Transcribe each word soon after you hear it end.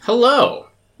Hello!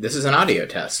 This is an audio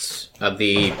test of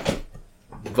the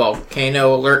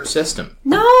volcano alert system.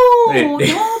 No!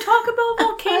 Don't talk about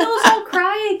volcanoes, I'll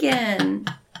cry again.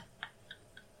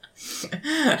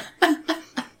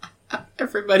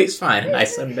 Everybody's fine in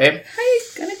Iceland, babe. I'm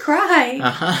gonna cry.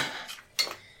 Uh-huh.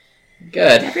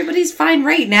 Good. Everybody's fine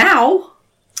right now.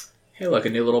 Hey, look, a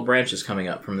new little branch is coming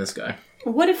up from this guy.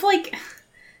 What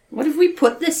if we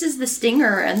put this as the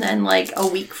stinger and then, a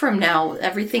week from now,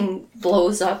 everything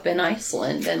blows up in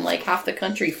Iceland and, half the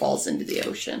country falls into the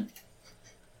ocean?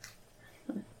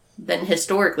 Then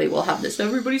historically we'll have this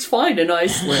everybody's fine in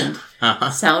Iceland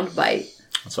soundbite.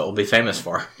 That's what we'll be famous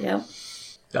for. Yep.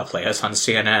 They'll play us on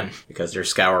CNN because they're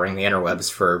scouring the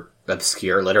interwebs for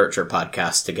obscure literature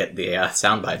podcasts to get the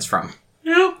sound bites from.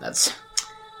 Yep.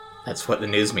 That's what the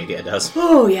news media does.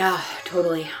 Oh, yeah,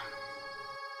 totally.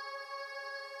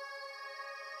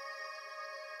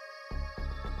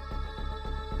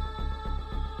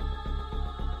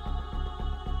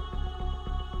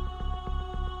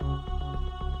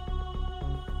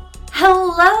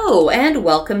 Hello, and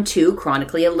welcome to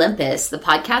Chronically Olympus, the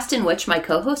podcast in which my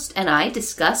co-host and I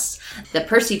discuss the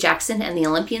Percy Jackson and the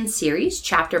Olympian series,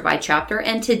 chapter by chapter,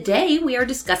 and today we are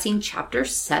discussing Chapter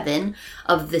 7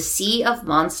 of The Sea of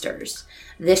Monsters.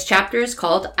 This chapter is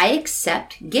called I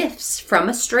Accept Gifts from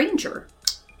a Stranger,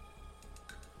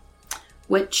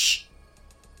 which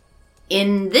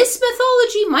in this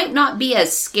mythology might not be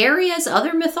as scary as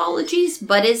other mythologies,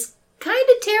 but is kind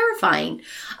of terrifying.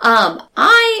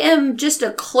 I am just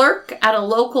a clerk at a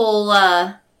local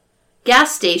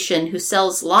gas station who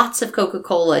sells lots of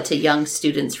Coca-Cola to young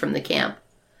students from the camp.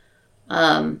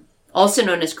 Also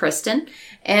known as Kristen.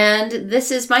 And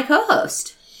this is my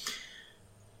co-host.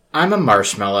 I'm a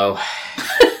marshmallow.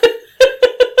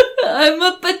 I'm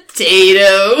a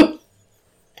potato.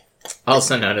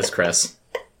 Also known as Chris.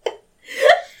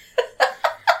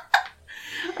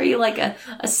 Are you like a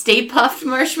Stay Puffed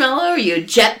marshmallow? Are you a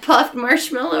Jet Puffed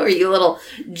marshmallow? Are you a little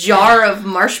jar of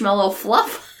marshmallow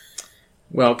fluff?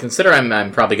 Well, consider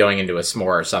I'm probably going into a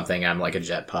s'more or something. I'm like a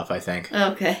Jet Puff, I think.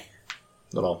 Okay.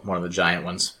 One of the giant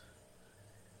ones.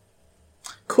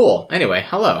 Cool. Anyway,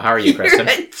 hello. How are you, Kristen?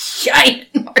 You're a giant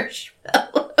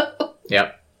marshmallow.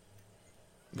 Yep.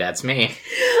 That's me. I'm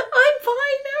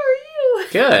fine. How are you?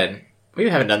 Good. We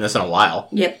haven't done this in a while.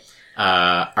 Yep.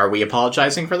 Are we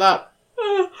apologizing for that?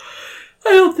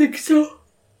 I don't think so.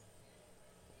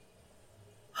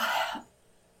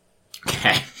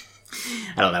 Okay.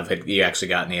 I don't know if you actually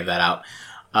got any of that out.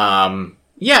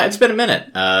 Yeah, it's been a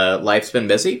minute. Life's been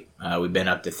busy. We've been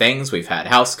up to things. We've had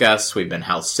house guests. We've been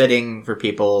house sitting for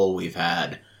people. We've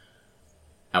had,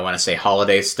 I want to say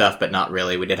holiday stuff, but not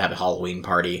really. We did have a Halloween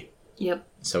party. Yep.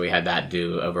 So we had that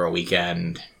do over a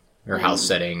weekend. We were house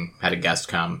sitting, had a guest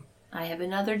come. I have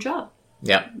another job.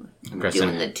 Yep. I'm Kristen,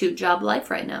 doing the 2-job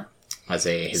life right now.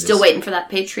 Still waiting for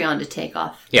that Patreon to take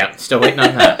off. Yeah, still waiting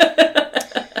on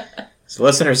that. So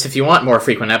listeners, if you want more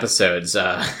frequent episodes,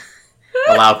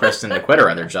 allow Kristen to quit her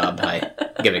other job by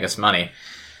giving us money.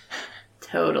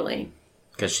 Totally.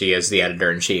 Because she is the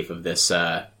editor-in-chief of this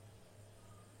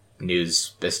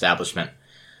news establishment.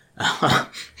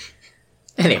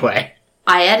 Anyway.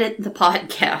 I edit the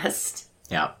podcast.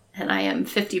 Yeah. And I am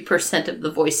 50% of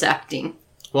the voice acting.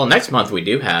 Well, next month we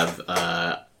do have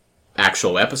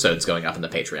actual episodes going up on the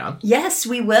Patreon. Yes,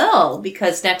 we will,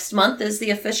 because next month is the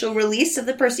official release of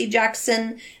the Percy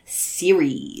Jackson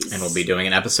series. And we'll be doing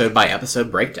an episode-by-episode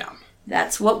breakdown.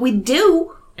 That's what we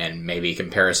do. And maybe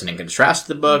comparison and contrast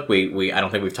to the book. I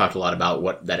don't think we've talked a lot about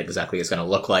what that exactly is going to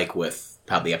look like with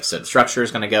how the episode structure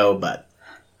is going to go, but...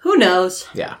 Who knows?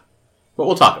 Yeah. But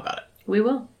we'll talk about it. We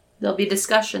will. There'll be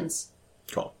discussions.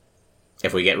 Cool.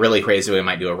 If we get really crazy, we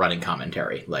might do a running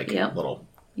commentary, little...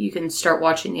 You can start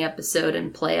watching the episode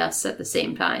and play us at the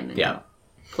same time. And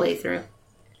play through.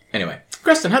 Anyway,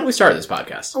 Kristen, how do we start this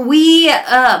podcast? We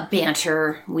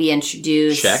banter. We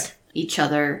introduce each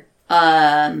other.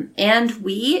 And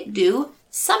we do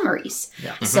summaries.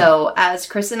 Yeah. Mm-hmm. So as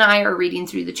Chris and I are reading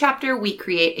through the chapter, we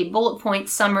create a bullet point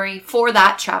summary for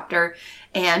that chapter.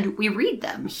 And we read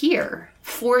them here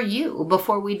for you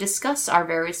before we discuss our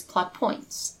various plot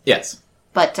points. Yes.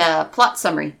 But plot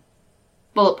summary.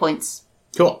 Bullet points.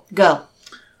 Cool. Go. All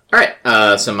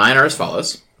right. So mine are as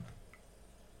follows.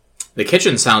 The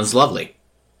kitchen sounds lovely.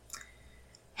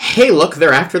 Hey, look,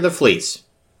 they're after the fleece.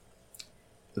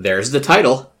 There's the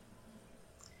title.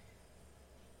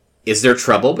 Is there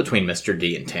trouble between Mr.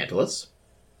 D and Tantalus?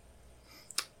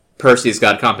 Percy's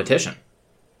got competition.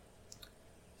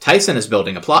 Tyson is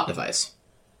building a plot device.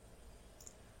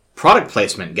 Product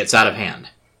placement gets out of hand.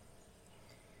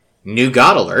 New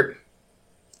God alert.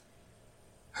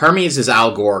 Hermes is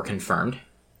Al Gore confirmed.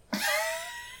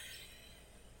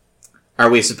 Are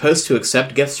we supposed to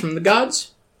accept gifts from the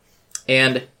gods?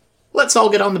 And let's all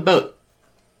get on the boat.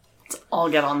 Let's all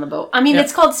get on the boat. I mean,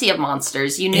 It's called Sea of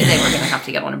Monsters. You knew they were going to have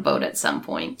to get on a boat at some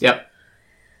point. Yep.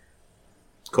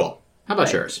 Cool. How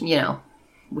about yours? You know,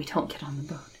 we don't get on the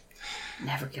boat.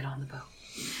 Never get on the boat.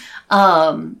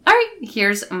 All right,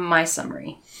 here's my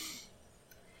summary.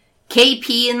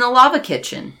 KP in the lava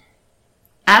kitchen.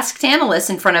 Ask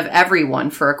Tantalus in front of everyone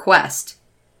for a quest.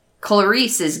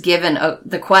 Clarice is given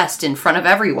the quest in front of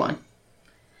everyone.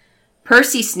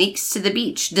 Percy sneaks to the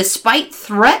beach despite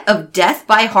threat of death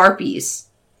by harpies.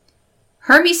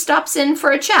 Hermes stops in for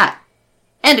a chat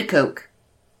and a Coke.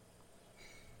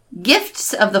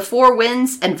 Gifts of the four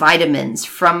winds and vitamins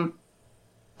from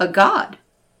a god.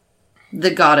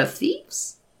 The god of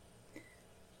thieves.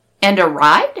 And a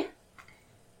ride?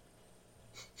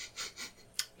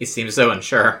 He seems so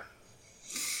unsure.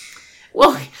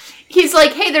 Well, he's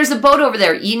like, hey, there's a boat over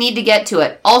there. You need to get to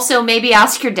it. Also, maybe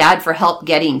ask your dad for help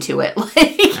getting to it.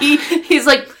 He's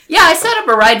like, yeah, I set up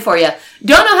a ride for you.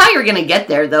 Don't know how you're going to get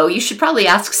there, though. You should probably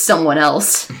ask someone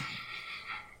else.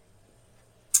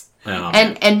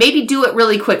 And maybe do it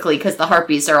really quickly, because the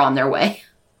harpies are on their way.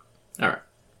 All right.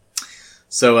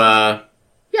 So,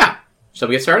 yeah. Shall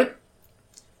we get started?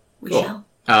 We shall.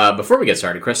 Before we get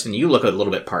started, Kristen, you look a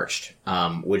little bit parched.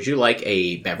 Would you like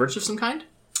a beverage of some kind?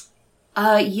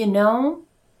 You know,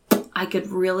 I could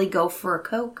really go for a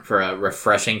Coke. For a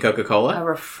refreshing Coca-Cola? A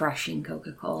refreshing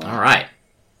Coca-Cola. All right.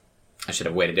 I should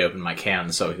have waited to open my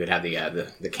can so we could have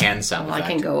the can sound effect. I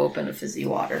can go open a fizzy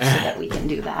water so that we can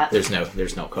do that. There's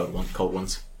no cold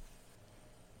ones.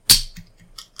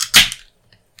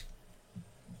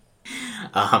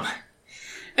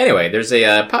 Anyway, there's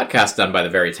a podcast done by the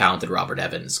very talented Robert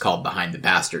Evans called Behind the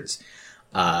Bastards,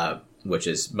 which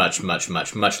is much, much,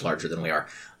 much, much larger than we are.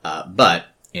 But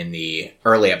in the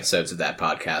early episodes of that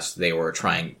podcast, they were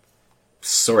trying,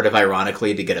 sort of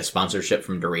ironically, to get a sponsorship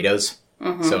from Doritos.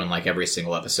 Mm-hmm. So in like every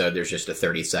single episode, there's just a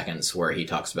 30 seconds where he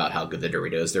talks about how good the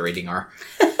Doritos they're eating are.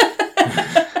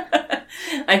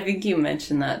 I think you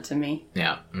mentioned that to me.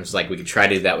 Yeah. It's like, we could try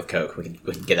to do that with Coke. We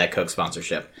could get that Coke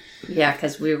sponsorship. Yeah,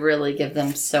 because we really give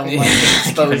them so much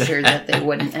exposure that they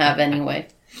wouldn't have anyway.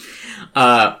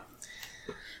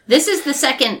 This is the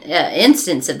second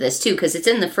instance of this, too, because it's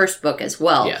in the first book as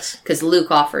well. Yes. Because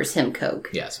Luke offers him Coke.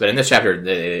 Yes, but in this chapter,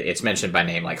 it's mentioned by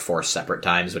name like 4 separate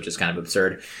times, which is kind of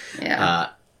absurd. Yeah.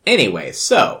 Anyway,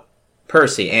 so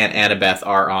Percy and Annabeth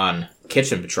are on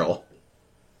kitchen patrol.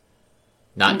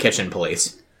 Not kitchen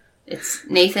police. It's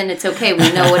Nathan, it's okay.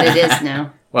 We know what it is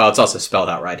now. Well, it's also spelled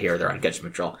out right here. They're on kitchen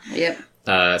patrol.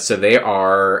 Yep. So they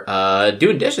are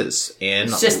doing dishes in...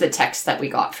 It's just the text that we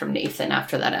got from Nathan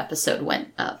after that episode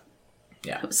went up.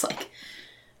 Yeah. It was like,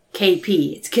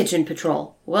 KP, it's kitchen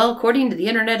patrol. Well, according to the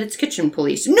internet, it's kitchen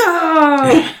police.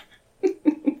 No!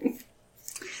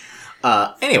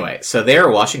 Anyway, so they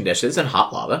are washing dishes in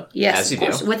hot lava. Yes, as you of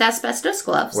course, do. with asbestos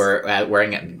gloves. We're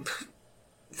wearing it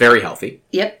very healthy.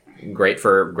 Yep. Great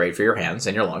for your hands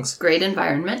and your lungs. Great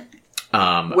environment.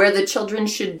 Where the children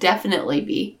should definitely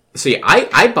be. See,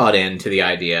 I bought into the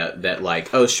idea that,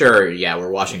 like, oh, sure, yeah, we're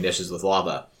washing dishes with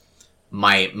lava.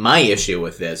 My issue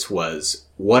with this was,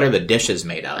 what are the dishes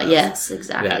made out of? Yes,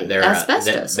 exactly. That they're,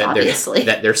 asbestos, obviously.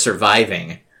 That they're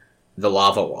surviving the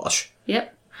lava wash.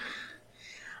 Yep.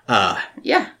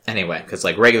 Yeah. Anyway, because,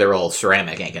 like, regular old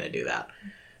ceramic ain't going to do that.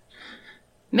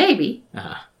 Maybe.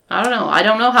 I don't know. I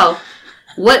don't know how...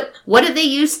 What do they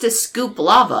use to scoop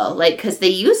lava? Like, because they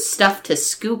use stuff to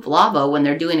scoop lava when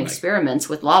they're doing experiments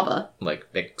with lava. Like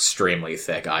extremely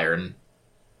thick iron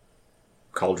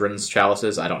cauldrons,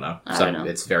 chalices? I don't know. I don't know.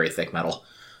 It's very thick metal.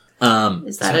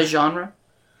 Is that a genre?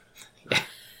 Yeah.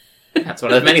 That's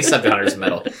one of the many subgenres of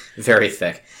metal. Very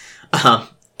thick.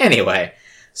 Anyway,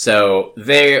 so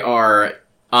they are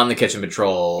on the kitchen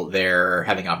patrol. They're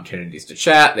having opportunities to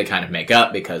chat. They kind of make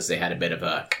up because they had a bit of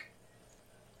a...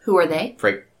 Who are they?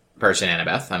 Percy and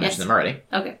Annabeth. I mentioned them already.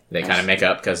 Okay. They kind of make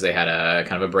up because they had a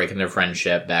kind of a break in their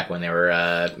friendship back when they were,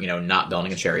 not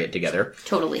building a chariot together.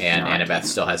 Totally. And Annabeth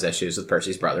still has issues with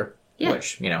Percy's brother,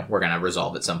 which, we're going to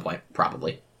resolve at some point,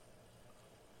 probably.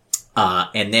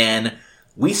 And then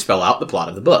we spell out the plot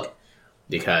of the book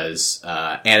because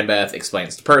Annabeth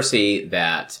explains to Percy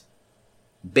that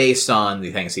based on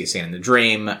the things he's seen in the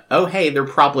dream, oh, hey, they're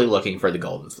probably looking for the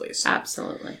Golden Fleece.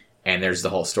 Absolutely. And there's the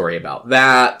whole story about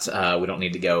that. We don't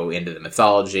need to go into the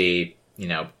mythology.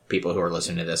 People who are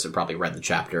listening to this have probably read the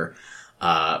chapter.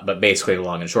 But basically, the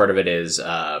long and short of it is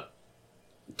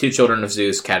 2 children of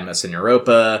Zeus, Cadmus and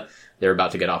Europa. They're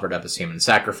about to get offered up as human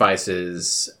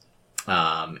sacrifices.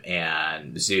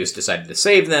 And Zeus decided to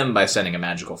save them by sending a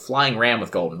magical flying ram with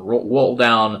golden wool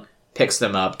down. picks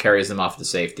them up, carries them off to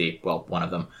safety. Well, one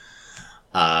of them.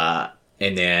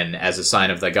 And then, as a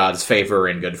sign of the god's favor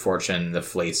and good fortune,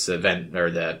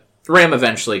 the ram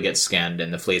eventually gets skinned,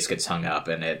 and the fleece gets hung up,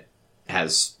 and it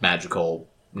has magical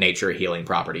nature healing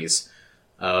properties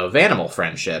of animal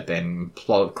friendship and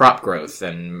crop growth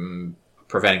and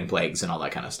preventing plagues and all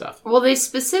that kind of stuff. Well, they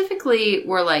specifically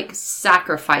were like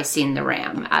sacrificing the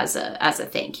ram as a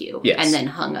thank you, yes. And then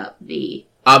hung up the.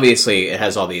 Obviously, it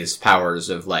has all these powers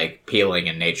of like healing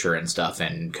in nature and stuff,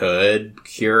 and could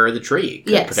cure the tree,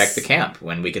 could protect the camp.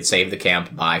 When we could save the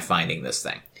camp by finding this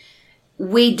thing.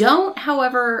 We don't,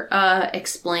 however,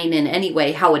 explain in any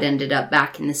way how it ended up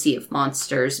back in the Sea of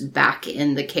Monsters, back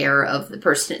in the care of the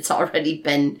person it's already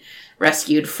been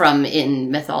rescued from in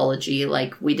mythology.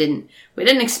 Like, we didn't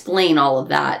explain all of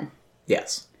that.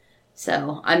 Yes.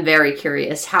 So I'm very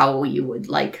curious how you would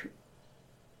like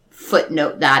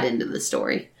footnote that into the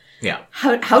story. Yeah.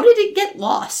 How did it get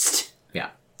lost? Yeah.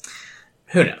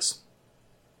 Who knows?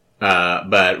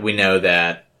 But we know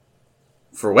that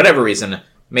for whatever reason,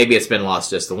 maybe it's been lost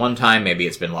just the one time, maybe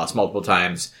it's been lost multiple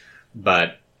times,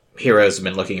 but heroes have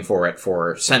been looking for it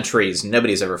for centuries.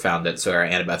 Nobody's ever found it, so our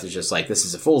Annabeth is just like, this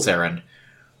is a fool's errand.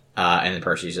 And then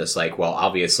Percy's just like, well,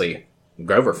 obviously,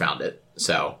 Grover found it,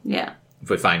 so... Yeah. If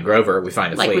we find Grover, we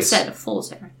find the fleece. Like we said, a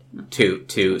fool's errand.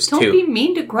 Don't be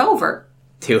mean to Grover.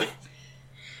 Two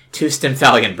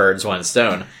Stymphalian birds, one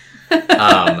stone.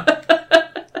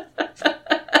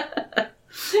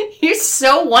 You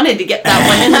so wanted to get that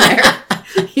one in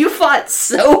there. You fought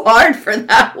so hard for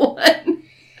that one.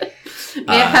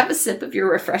 May I have a sip of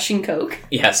your refreshing Coke?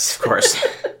 Yes, of course.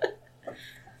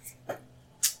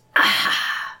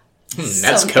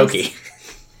 That's So cokey. nice.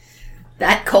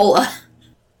 That cola.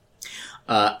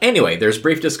 Anyway, there's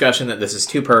brief discussion that this is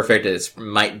too perfect. It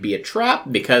might be a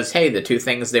trap because, hey, the two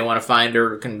things they want to find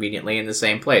are conveniently in the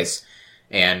same place.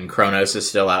 And Kronos is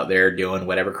still out there doing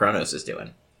whatever Kronos is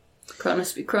doing.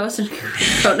 Kronos be Kronos,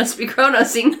 Kronos be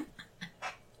Kronosing.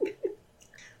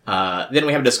 Then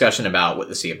we have a discussion about what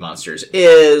the Sea of Monsters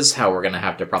is, how we're going to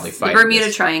have to probably fight the Bermuda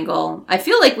Triangle. I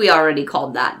feel like we already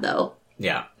called that, though.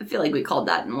 Yeah. I feel like we called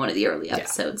that in one of the early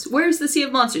episodes. Yeah. Where's the Sea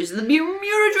of Monsters? The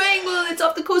Bermuda Triangle. It's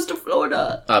off the coast of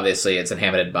Florida. Obviously, it's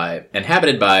inhabited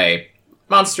by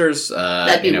monsters.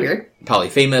 That'd be weird.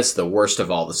 Polyphemus, the worst of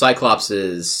all the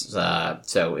Cyclopses.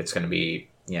 So it's going to be,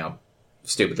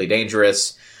 stupidly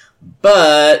dangerous.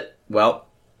 But, well,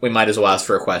 we might as well ask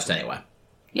for a quest anyway.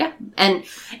 Yeah, and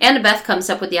Annabeth comes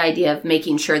up with the idea of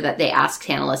making sure that they ask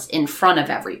Tantalus in front of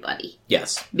everybody.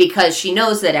 Yes. Because she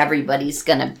knows that everybody's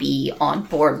going to be on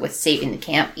board with saving the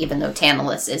camp, even though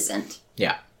Tantalus isn't.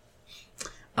 Yeah.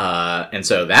 And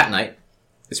so that night,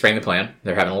 they spring the plan.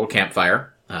 They're having a little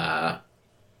campfire.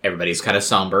 Everybody's kind of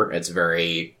somber. It's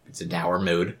a dour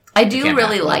mood. I do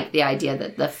really like the idea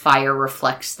that the fire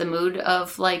reflects the mood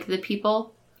of, the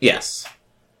people. Yes.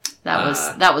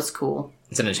 That was cool.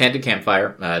 It's an enchanted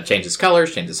campfire. Changes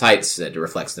colors, changes heights. It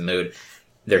reflects the mood.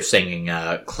 They're singing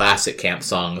classic camp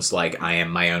songs like I Am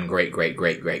My Own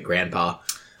Great-Great-Great-Great-Grandpa.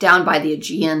 Down by the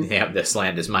Aegean. Yeah, this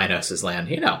land is Minos' land.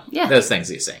 Yeah. Those things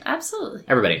you sing. Absolutely.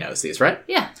 Everybody knows these, right?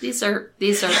 Yeah, these are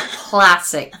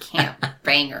classic camp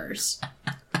bangers.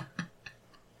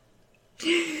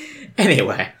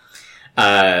 Anyway,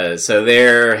 so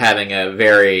they're having a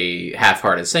very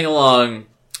half-hearted sing-along.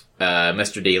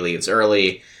 Mr. D leaves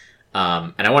early.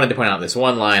 And I wanted to point out this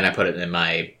one line. I put it in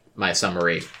my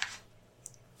summary.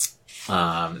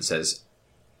 It says,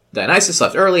 Dionysus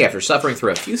left early after suffering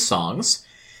through a few songs.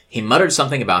 He muttered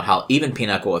something about how even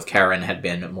Pinochle with Charon had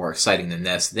been more exciting than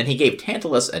this. Then he gave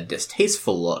Tantalus a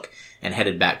distasteful look and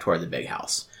headed back toward the big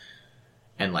house.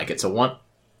 And it's a one...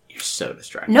 You're so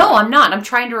distracted. No, I'm not. I'm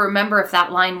trying to remember if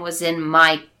that line was in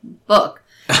my book.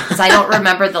 Because I don't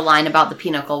remember the line about the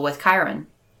Pinochle with Chiron.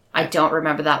 I don't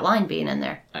remember that line being in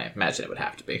there. I imagine it would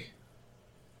have to be.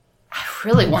 I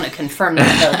really want to confirm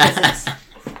that, though,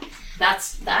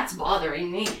 because that's bothering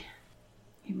me.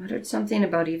 He muttered something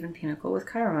about even Pinochle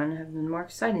with Chiron having been more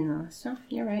exciting than this. So,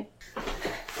 you're right.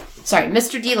 Sorry,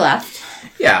 Mr. D left.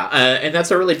 Yeah, and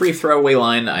that's a really brief throwaway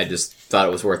line. I just thought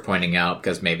it was worth pointing out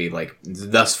because maybe,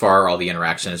 thus far, all the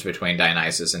interactions between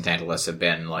Dionysus and Tantalus have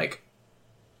been,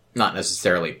 not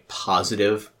necessarily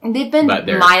positive. They've been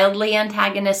mildly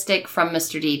antagonistic from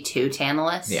Mr. D to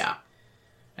Tantalus. Yeah.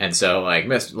 And so,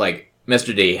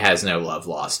 Mr. D has no love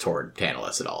lost toward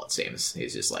Tantalus at all, it seems.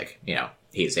 He's just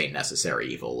he's a necessary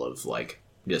evil of,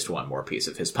 just one more piece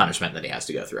of his punishment that he has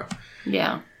to go through.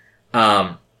 Yeah.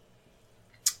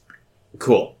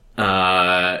 Cool.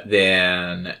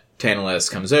 Then Tantalus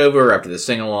comes over after the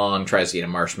sing-along, tries to eat a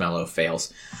marshmallow,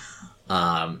 fails.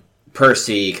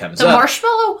 Percy comes up. The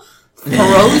marshmallow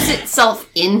throws itself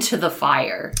into the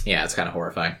fire. Yeah, it's kind of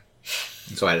horrifying.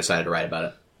 That's why I decided to write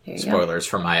about it. Spoilers go.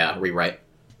 for my rewrite.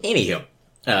 Anywho,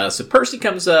 so Percy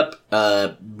comes up,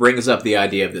 brings up the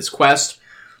idea of this quest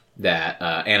that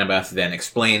Annabeth then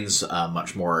explains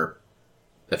much more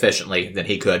efficiently than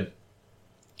he could.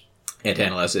 And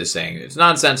Tantalus is saying it's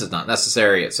nonsense, it's not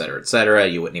necessary, etc., etc.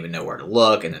 You wouldn't even know where to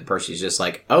look. And then Percy's just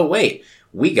like, oh, wait,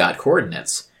 we got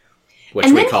coordinates. Which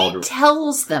and we then called... he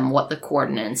tells them what the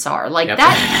coordinates are. Like,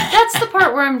 that's the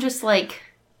part where I'm just like...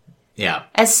 Yeah.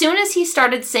 As soon as he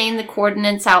started saying the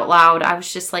coordinates out loud, I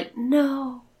was just like,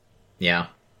 no. Yeah.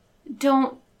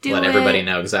 Don't do it. Let everybody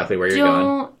know exactly where you're going.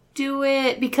 Don't do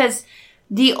it. Because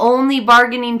the only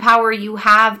bargaining power you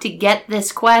have to get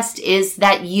this quest is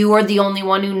that you are the only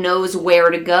one who knows where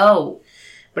to go.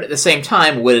 But at the same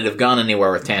time, would it have gone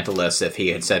anywhere with Tantalus if he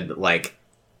had said, like,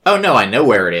 oh no, I know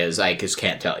where it is, I just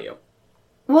can't tell you?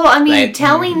 Well, I mean,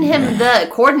 telling him the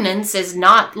coordinates is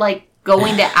not, like,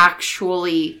 going to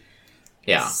actually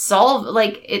solve,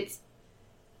 like, it's...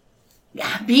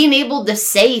 Being able to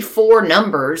say 4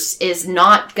 numbers is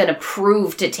not going to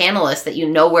prove to Tantalus that you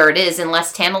know where it is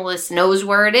unless Tantalus knows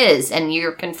where it is and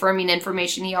you're confirming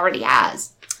information he already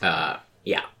has.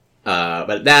 Yeah. But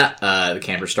at that, the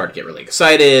campers start to get really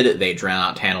excited. They drown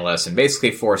out Tantalus and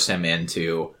basically force him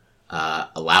into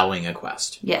allowing a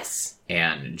quest. Yes.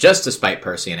 And just to spite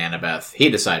Percy and Annabeth, he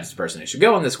decides the person who should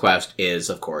go on this quest is,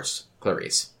 of course,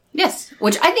 Clarice. Yes,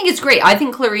 which I think is great. I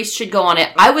think Clarice should go on it.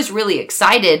 I was really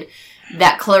excited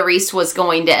that Clarice was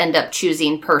going to end up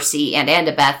choosing Percy and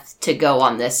Annabeth to go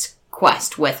on this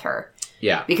quest with her.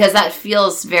 Yeah. Because that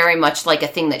feels very much like a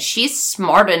thing that she's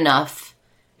smart enough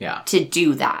to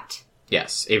do that.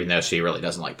 Yes, even though she really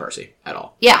doesn't like Percy at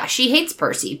all. Yeah, she hates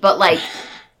Percy, but, like,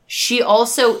 she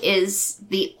also is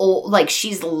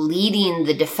she's leading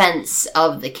the defense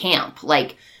of the camp.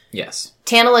 Like, yes.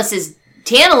 Tantalus is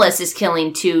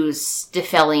killing 2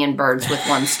 Stephelian birds with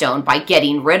 1 stone by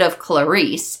getting rid of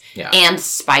Clarice and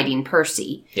spiting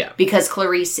Percy. Yeah. Because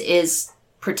Clarice is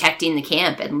protecting the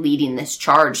camp and leading this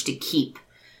charge to keep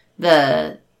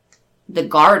the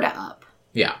guard up.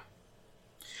 Yeah.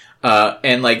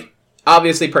 And, like,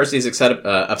 obviously Percy's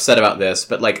upset about this,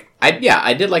 but, like, I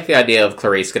did like the idea of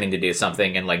Clarice getting to do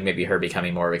something and, like, maybe her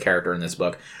becoming more of a character in this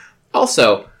book.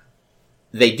 Also,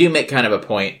 they do make kind of a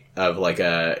point of, like,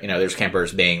 there's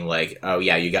campers being like, oh,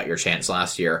 yeah, you got your chance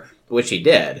last year, which he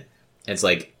did. It's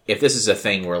like, if this is a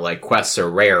thing where, like, quests are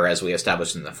rare, as we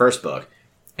established in the first book,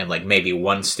 and, like, maybe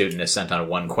 1 student is sent on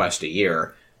 1 quest a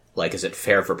year, like, is it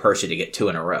fair for Percy to get 2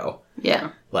 in a row?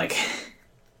 Yeah. Like,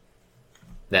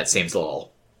 that seems a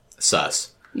little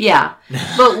sus. Yeah.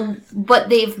 But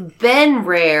they've been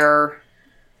rare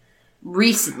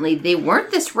recently. They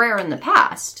weren't this rare in the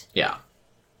past. Yeah.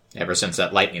 Ever since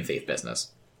that lightning thief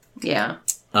business. Yeah.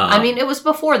 I mean, it was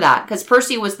before that, because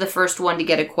Percy was the first one to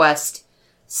get a quest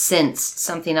since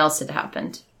something else had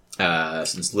happened.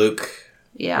 Since Luke.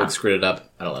 Yeah. Luke screwed it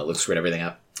up. I don't know. Luke screwed everything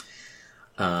up.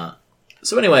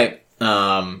 So anyway,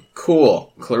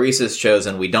 cool. Clarice is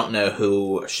chosen. We don't know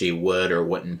who she would or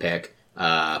wouldn't pick.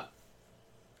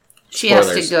 She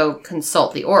has to go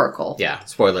consult the Oracle. Yeah.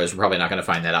 Spoilers. We're probably not going to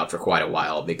find that out for quite a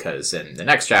while, because in the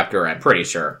next chapter, I'm pretty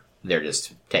sure they're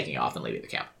just taking off and leaving the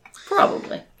camp.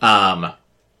 Probably.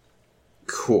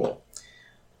 Cool.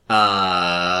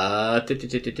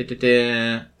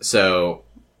 So,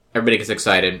 everybody gets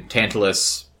excited.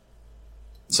 Tantalus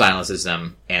silences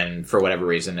them, and for whatever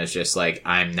reason, is just like,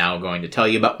 I'm now going to tell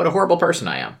you about what a horrible person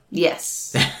I am.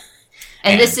 Yes.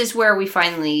 and this is where we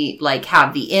finally, like,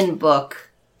 have the in-book...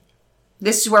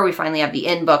 This is where we finally have the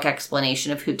in-book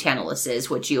explanation of who Tantalus is,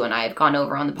 which you and I have gone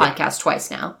over on the podcast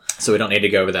twice now. So we don't need to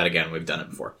go over that again. We've done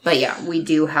it before. But yeah, we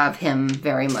do have him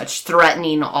very much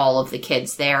threatening all of the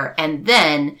kids there, and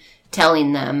then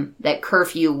telling them that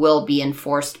curfew will be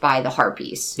enforced by the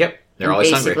Harpies. Yep. They're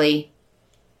always hungry.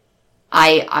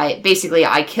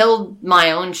 I killed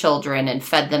my own children and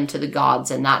fed them to the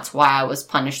gods, and that's why I was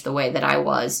punished the way that I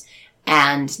was.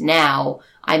 And now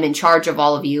I'm in charge of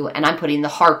all of you, and I'm putting the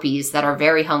Harpies that are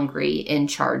very hungry in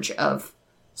charge of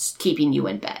keeping you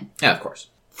in bed. Yeah, of course.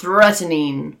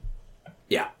 Threatening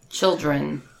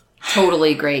children.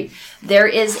 Totally great. There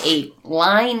is a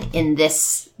line in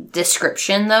this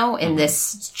description, though, in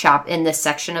this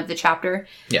section of the chapter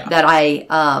that I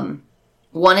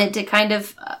wanted to kind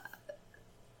of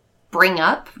bring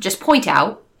up, just point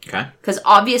out. Okay. Because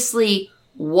obviously,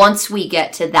 once we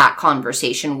get to that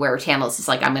conversation where Tantalus is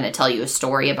like, I'm going to tell you a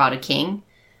story about a king.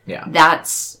 Yeah.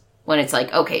 That's when it's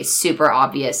like, okay, super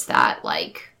obvious that,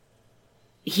 like,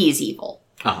 he's evil.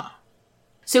 Uh-huh.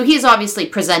 So he's obviously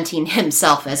presenting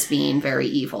himself as being very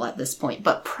evil at this point.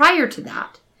 But prior to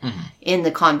that, in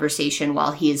the conversation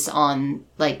while he's on,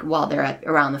 like, while they're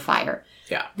around the fire.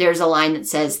 Yeah. There's a line that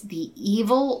says, the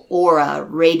evil aura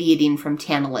radiating from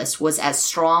Tantalus was as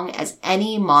strong as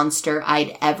any monster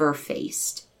I'd ever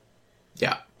faced.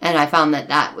 Yeah. And I found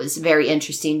that was very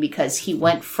interesting because he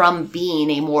went from being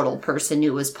a mortal person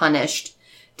who was punished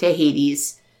to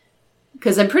Hades.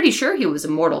 Because I'm pretty sure he was a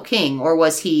mortal king, or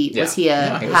was he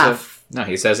half? No,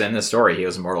 he says in the story he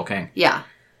was a mortal king. Yeah.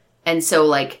 And so,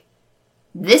 like,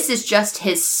 this is just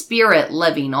his spirit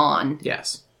living on.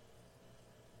 Yes.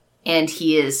 And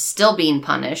he is still being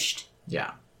punished.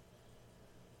 Yeah.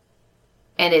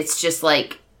 And it's just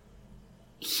like,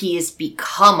 he's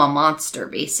become a monster,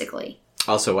 basically.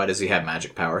 Also, why does he have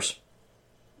magic powers?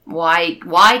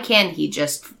 Why can't he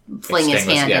just fling his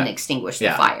hand and extinguish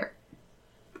the fire?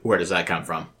 Where does that come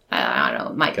from? I don't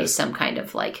know. It might be some kind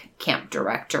of, like, camp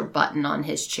director button on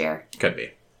his chair. Could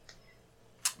be.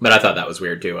 But I thought that was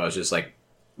weird, too. I was just like,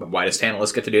 why does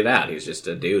Tantalus get to do that? He's just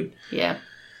a dude. Yeah.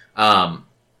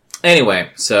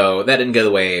 Anyway, so that didn't go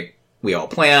the way we all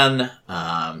planned.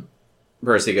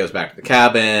 Percy goes back to the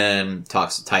cabin,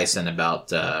 talks to Tyson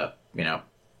about,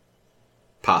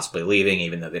 possibly leaving,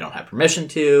 even though they don't have permission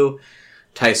to.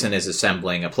 Tyson is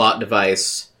assembling a plot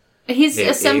device. He's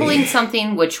assembling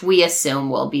something which we assume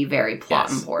will be very plot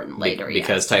important later.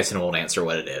 Because Tyson won't answer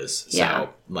what it is. So,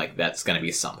 that's going to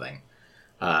be something.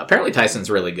 Apparently Tyson's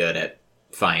really good at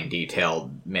fine,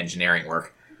 detailed engineering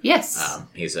work. Yes.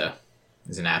 He's a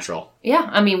natural. Yeah,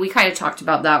 I mean, we kind of talked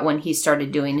about that when he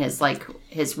started doing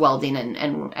his welding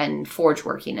and forge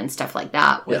working and stuff like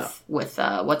that with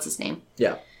what's his name?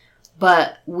 Yeah.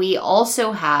 But we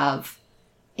also have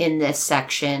in this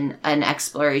section an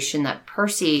exploration that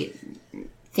Percy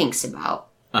thinks about.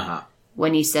 Uh-huh.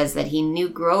 When he says that he knew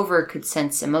Grover could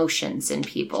sense emotions in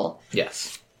people.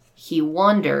 Yes. He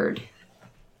wondered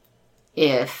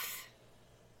if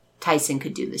Tyson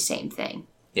could do the same thing.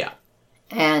 Yeah.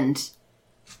 And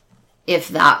if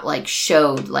that,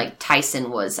 showed,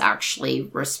 Tyson was actually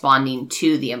responding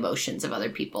to the emotions of other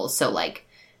people. So,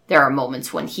 there are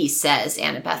moments when he says,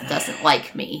 Annabeth doesn't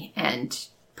like me, and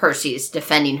Percy is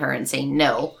defending her and saying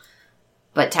no.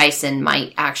 But Tyson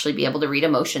might actually be able to read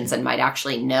emotions and might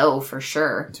actually know for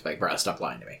sure. It's like, bro, stop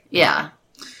lying to me. Yeah.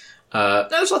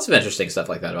 There's lots of interesting stuff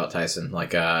like that about Tyson.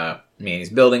 He's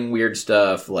building weird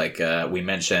stuff. We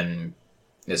mentioned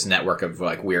this network of,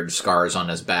 weird scars on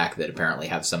his back that apparently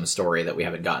have some story that we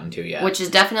haven't gotten to yet. Which is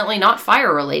definitely not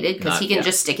fire-related, because he can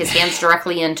just stick his hands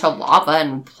directly into lava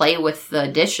and play with the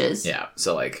dishes. Yeah,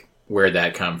 so, where'd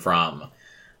that come from?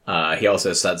 He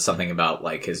also said something about,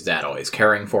 his dad always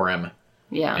caring for him.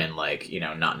 Yeah. And,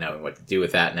 not knowing what to do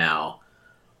with that now.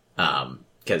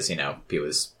 Because, he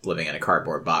was living in a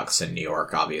cardboard box in New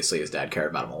York. Obviously, his dad cared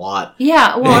about him a lot.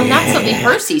 Yeah, well, and that's something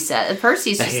Percy said.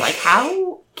 Percy's just how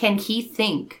can he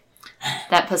think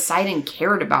that Poseidon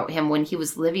cared about him when he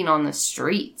was living on the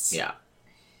streets? Yeah.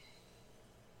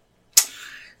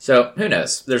 So, who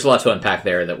knows? There's a lot to unpack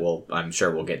there that I'm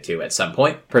sure we'll get to at some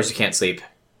point. Percy can't sleep.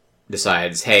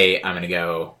 Decides, hey, I'm going to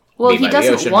go. Well, he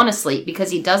doesn't want to sleep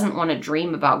because he doesn't want to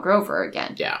dream about Grover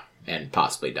again. Yeah, and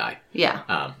possibly die.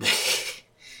 Yeah.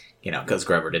 Because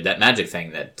Grover did that magic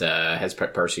thing that has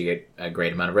put Percy at a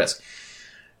great amount of risk.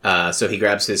 So he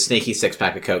grabs his sneaky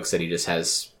 6-pack of Cokes that he just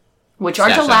has. Which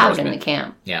aren't allowed in the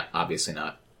camp. Yeah, obviously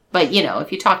not. But,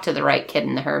 if you talk to the right kid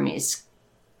in the Hermes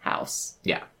house.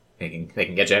 Yeah, they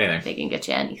can get you anything. They can get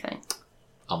you anything.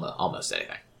 Almost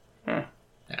anything. Yeah.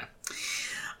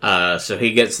 So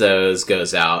he gets those,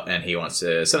 goes out, and he wants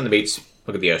to sit on the beach,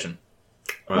 look at the ocean.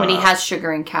 When he has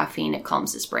sugar and caffeine, it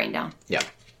calms his brain down. Yeah.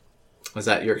 Was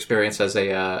that your experience as an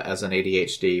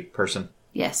ADHD person?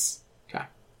 Yes. Okay.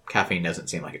 Caffeine doesn't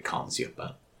seem like it calms you,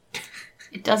 but...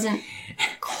 It doesn't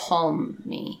calm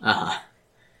me. Uh-huh.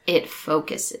 It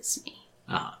focuses me.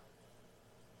 Uh-huh.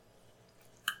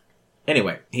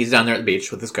 Anyway, he's down there at the beach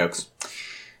with his Cokes,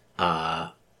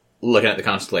 looking at the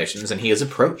constellations, and he is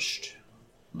approached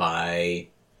by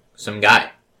some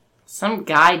guy. Some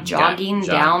guy jogging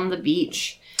down the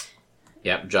beach.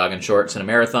 Yep, jogging shorts and a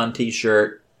marathon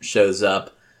t-shirt. Shows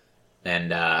up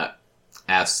and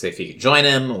asks if he could join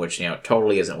him, which,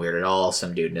 totally isn't weird at all.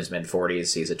 Some dude in his mid-40s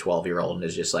sees a 12-year-old and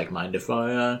is just like, mind if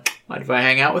I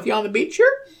hang out with you on the beach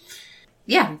here?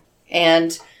 Yeah,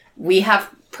 and we have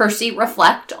Percy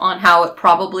reflect on how it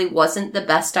probably wasn't the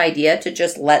best idea to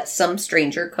just let some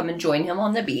stranger come and join him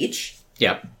on the beach.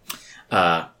 Yep.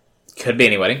 Could be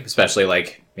anybody, especially,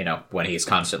 when he's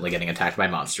constantly getting attacked by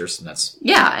monsters. And that's...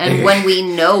 Yeah, and when we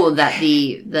know that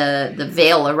the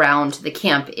veil around the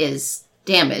camp is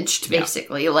damaged,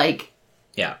 basically,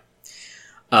 Yeah.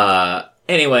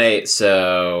 Anyway,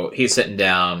 so he's sitting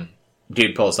down,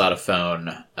 dude pulls out a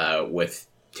phone with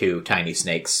two tiny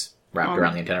snakes wrapped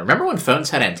around the antenna. Remember when phones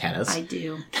had antennas? I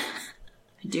do.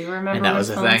 I do remember and that when was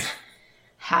a phones thing?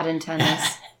 had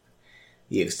antennas.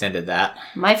 You extended that?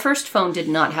 My first phone did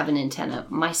not have an antenna.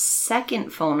 My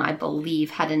second phone, I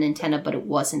believe, had an antenna, but it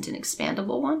wasn't an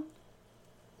expandable one.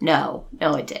 No,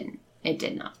 it didn't. It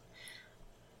did not.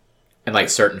 And like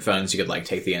certain phones, you could like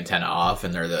take the antenna off,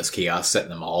 and there are those kiosks at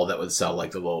the mall that would sell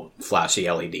like the little flashy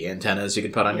LED antennas you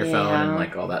could put on your phone and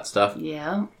like all that stuff.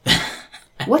 Yeah.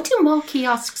 What do mall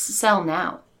kiosks sell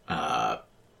now?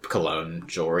 Cologne,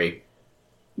 jewelry.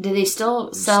 Do they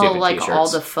still sell Stupid like t-shirts. all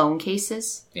the phone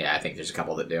cases? Yeah, I think there's a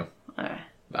couple that do. Okay.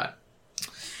 But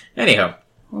anyhow.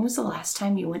 When was the last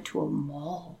time you went to a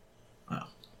mall? Well,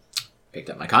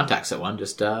 picked up my contacts at one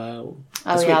just Oh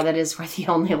this yeah, week. that is where the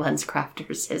only Lens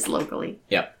Crafters is locally.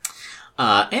 Yep.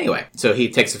 Anyway, so he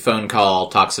takes a phone call,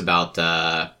 talks about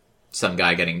some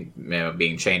guy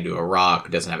being chained to a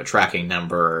rock, doesn't have a tracking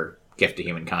number, gift to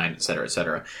humankind, etc.,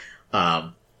 etc.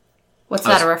 What's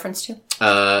that a reference to?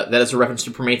 That is a reference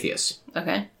to Prometheus.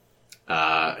 Okay.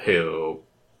 Who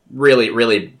really,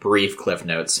 really brief cliff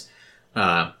notes.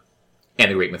 In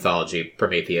the Greek mythology,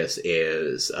 Prometheus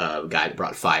is a guy that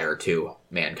brought fire to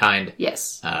mankind.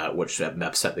 Yes. Which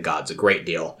upset the gods a great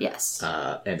deal. Yes.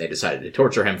 And they decided to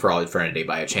torture him for all eternity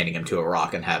by chaining him to a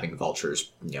rock and having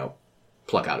vultures,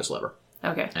 pluck out his liver.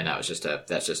 Okay. And that's just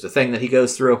a thing that he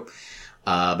goes through.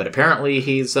 But apparently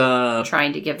he's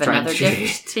trying to give another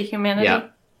gift to humanity. Yeah.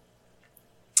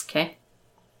 Okay.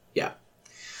 Yeah.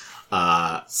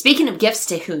 Speaking of gifts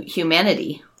to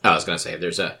humanity, I was going to say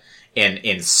there's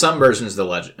in some versions of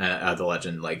the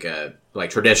legend, like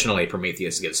traditionally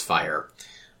Prometheus gives fire.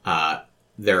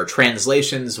 There are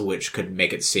translations which could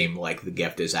make it seem like the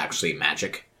gift is actually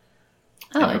magic.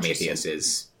 Oh, and Prometheus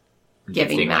is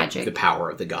giving magic, the power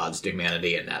of the gods to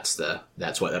humanity, and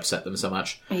that's what upset them so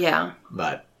much. Yeah.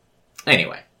 But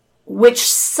anyway, which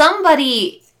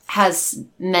somebody has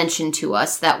mentioned to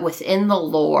us that within the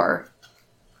lore,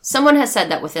 someone has said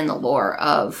that within the lore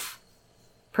of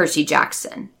Percy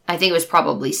Jackson, I think it was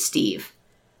probably Steve,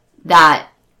 that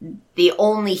the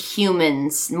only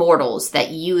mortals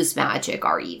that use magic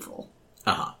are evil.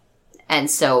 Uh-huh. And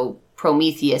so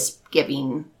Prometheus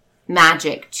giving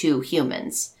magic to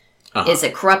humans is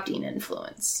a corrupting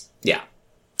influence. Yeah.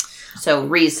 So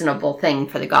reasonable thing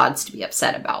for the gods to be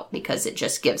upset about, because it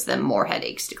just gives them more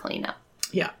headaches to clean up.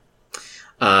 Yeah.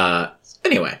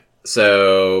 Anyway,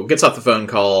 so gets off the phone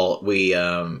call. We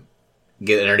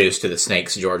get introduced to the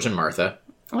snakes, George and Martha.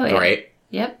 Oh, yeah. Right?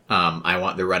 Yep. I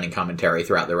want the running commentary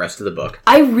throughout the rest of the book.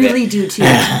 I really do too.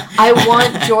 I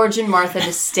want George and Martha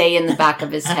to stay in the back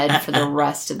of his head for the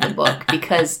rest of the book,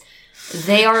 because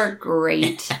they are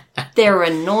great. They're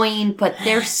annoying, but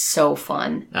they're so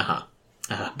fun.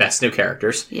 Best new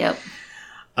characters. Yep.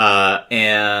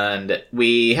 And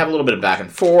we have a little bit of back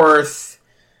and forth.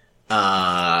 We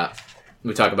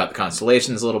talk about the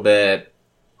constellations a little bit.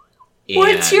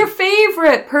 What's your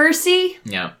favorite, Percy?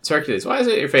 Yeah, so Hercules, why is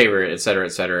it your favorite, etc.,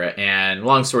 etc. And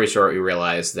long story short, we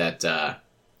realize that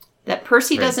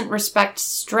Percy doesn't respect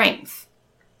strength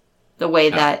the way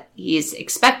that he's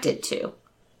expected to.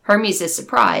 Hermes is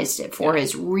surprised for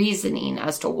his reasoning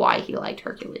as to why he liked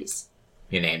Hercules.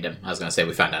 You named him. I was going to say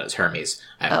we found out it's Hermes.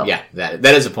 Yeah, that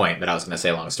is a point, but I was going to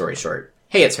say long story short.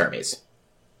 Hey, it's Hermes.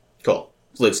 Cool.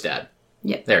 It's Luke's dad.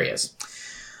 Yep. There he is.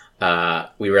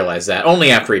 We realize that only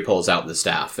after he pulls out the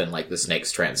staff and the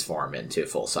snakes transform into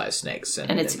full-size snakes.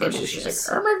 And it's Percy's Caduceus.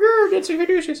 like, oh my god, it's a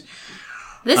Caduceus.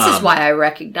 This is why I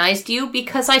recognized you,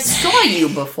 because I saw you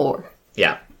before.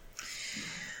 Yeah.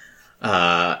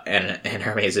 And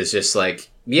Hermes is just like,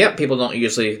 yeah, people don't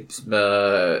usually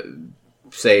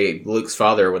say Luke's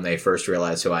father when they first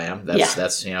realize who I am.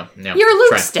 That's You're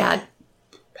Luke's dad.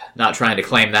 Not trying to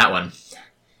claim that one.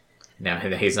 No,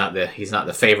 he's not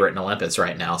the favorite in Olympus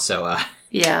right now, so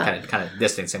kind of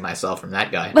distancing myself from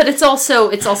that guy. But it's also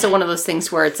one of those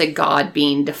things where it's a god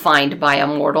being defined by a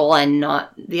mortal and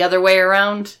not the other way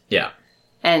around. Yeah.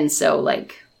 And so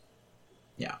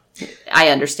yeah. I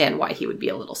understand why he would be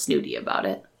a little snooty about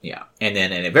it. Yeah. And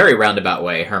then in a very roundabout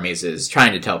way, Hermes is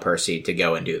trying to tell Percy to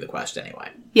go and do the quest anyway.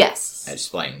 Yes.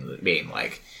 Being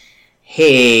like,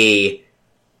 hey,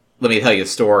 let me tell you a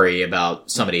story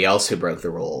about somebody else who broke the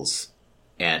rules.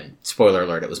 And spoiler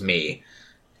alert, it was me.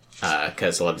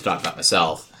 Because I love to talk about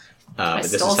myself. I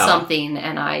stole something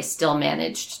and I still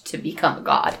managed to become a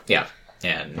god. Yeah.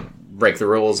 And break the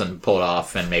rules and pull it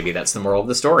off. And maybe that's the moral of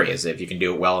the story, is if you can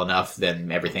do it well enough,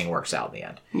 then everything works out in the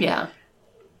end. Yeah.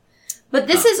 But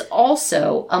this is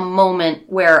also a moment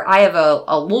where I have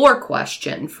a lore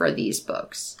question for these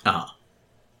books.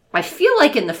 I feel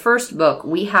like in the first book,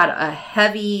 we had a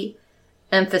heavy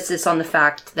emphasis on the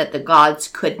fact that the gods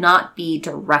could not be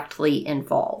directly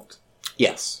involved.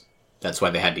 Yes. That's why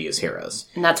they had to use heroes.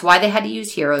 And that's why they had to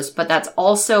use heroes, but that's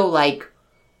also, like,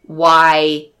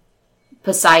 why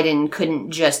Poseidon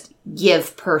couldn't just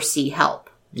give Percy help.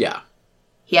 Yeah.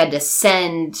 He had to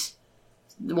send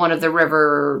one of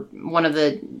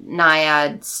the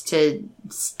naiads to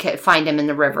find him in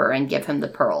the river and give him the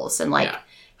pearls, and, like,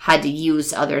 had to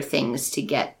use other things to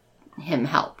get him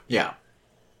help. Yeah.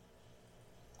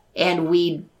 And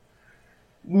we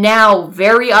now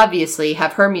very obviously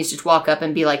have Hermes just walk up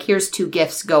and be like, here's 2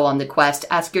 gifts, go on the quest,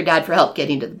 ask your dad for help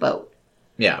getting to the boat.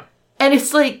 Yeah. And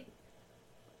it's like,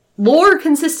 lore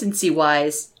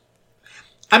consistency-wise,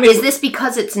 I mean, is this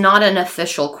because it's not an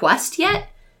official quest yet?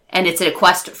 And it's a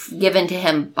quest given to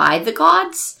him by the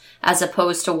gods, as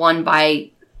opposed to one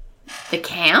by the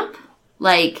camp?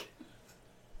 Like,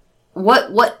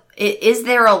 what, is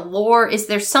there a lore, is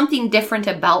there something different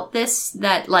about this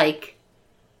that, like,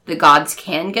 the gods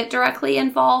can get directly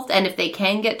involved? And if they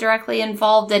can get directly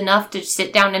involved enough to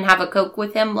sit down and have a Coke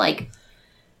with him, like,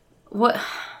 what?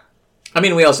 I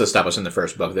mean, we also established in the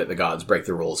first book that the gods break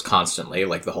the rules constantly,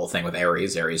 like the whole thing with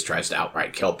Ares. Ares tries to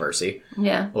outright kill Percy.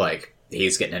 Yeah. Like,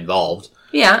 he's getting involved.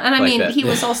 Yeah, and I like mean, that. he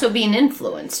was also being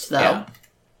influenced, though. Yeah.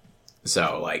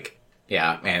 So, like,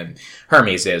 yeah, and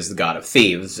Hermes is the god of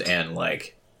thieves, and,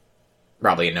 like,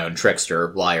 probably a known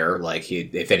trickster, liar. Like,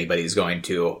 if anybody's going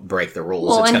to break the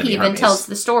rules, it's going to be Hermes. Well, and he even tells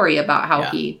the story about how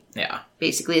he Yeah.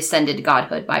 basically ascended to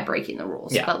godhood by breaking the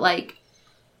rules. Yeah. But, like...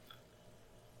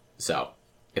 So,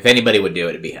 if anybody would do it,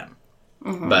 it'd be him.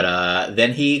 Mm-hmm. But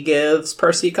then he gives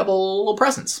Percy a couple little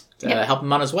presents to help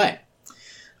him on his way.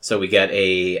 So we get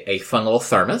a fun little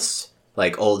thermos,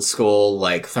 like old school,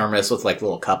 like thermos with like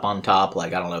little cup on top.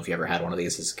 Like, I don't know if you ever had one of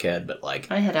these as a kid, but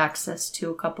like... I had access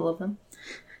to a couple of them.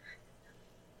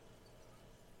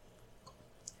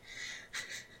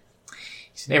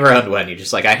 You never owned one. You're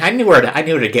just like, I knew where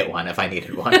to get one if I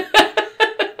needed one.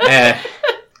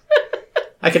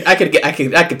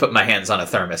 I could put my hands on a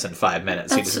thermos in 5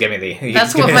 minutes. You just give me the...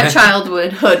 That's what my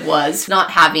childhood was.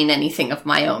 Not having anything of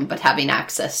my own, but having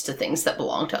access to things that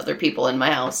belong to other people in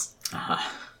my house.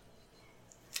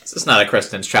 This is not a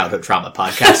Kristen's childhood trauma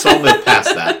podcast, so we'll move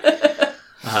past that.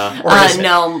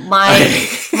 No,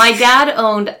 my dad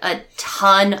owned a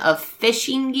ton of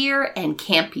fishing gear and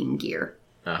camping gear.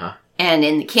 Uh-huh. And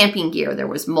in the camping gear, there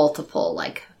was multiple,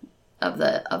 like... Of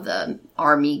the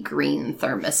army green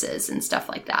thermoses and stuff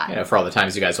like that. You know, for all the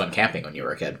times you guys went camping when you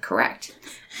were a kid. Correct.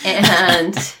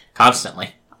 And...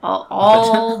 Constantly.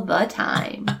 All the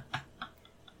time.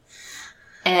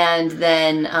 And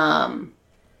then, I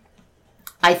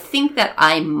think that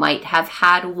I might have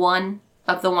had one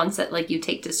of the ones that, like, you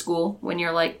take to school when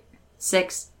you're, like,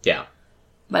 6. Yeah.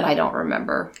 But I don't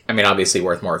remember. I mean, obviously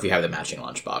worth more if you have the matching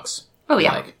lunchbox. Oh,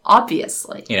 yeah. Like,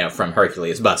 obviously. You know, from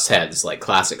Hercules Butts Heads, like,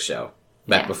 classic show.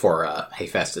 Back before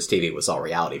Hephaestus TV was all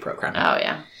reality programming. Oh,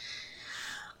 yeah.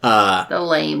 The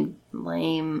lame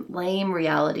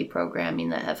reality programming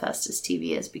that Hephaestus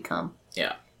TV has become.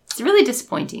 Yeah. It's really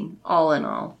disappointing, all in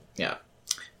all. Yeah.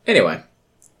 Anyway.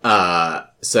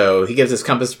 So he gives his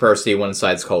compass to Percy. One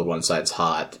side's cold, one side's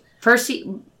hot.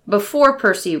 Before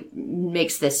Percy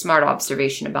makes this smart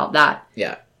observation about that.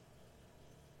 Yeah.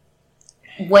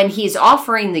 When he's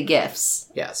offering the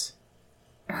gifts, yes,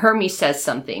 Hermes says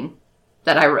something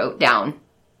that I wrote down.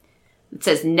 It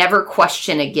says, never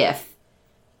question a gift.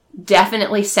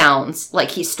 Definitely sounds like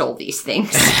he stole these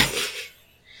things.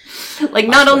 Like,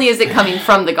 not only is it coming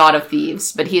from the god of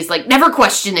thieves, but he's like, never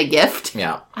question a gift.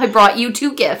 Yeah. I brought you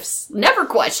 2 gifts. Never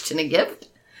question a gift.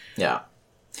 Yeah.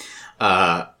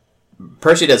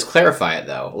 Percy does clarify it,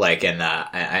 though. Like, and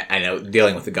I know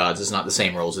dealing with the gods is not the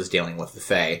same rules as dealing with the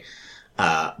Fae.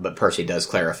 But Percy does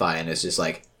clarify, and it's just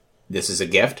like, this is a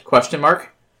gift, question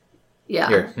mark?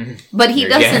 Yeah. But he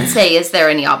doesn't say, is there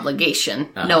any obligation?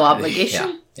 No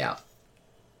obligation? Yeah.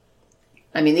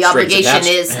 I mean, the obligation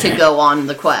is to go on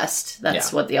the quest.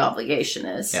 That's what the obligation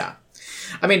is. Yeah.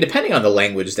 I mean, depending on the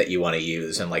language that you want to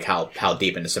use and, like, how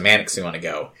deep into semantics you want to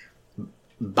go,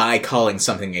 by calling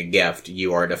something a gift,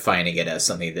 you are defining it as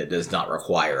something that does not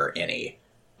require any,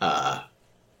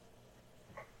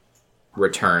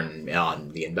 return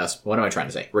on the investment. What am I trying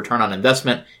to say? Return on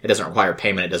investment. It doesn't require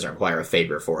payment. It doesn't require a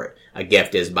favor for it. A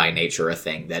gift is by nature a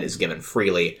thing that is given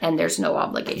freely. And there's no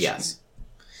obligation. Yes.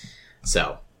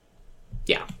 So,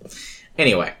 yeah.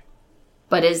 Anyway.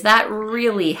 But is that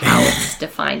really how it's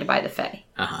defined by the Fae?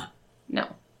 Uh-huh.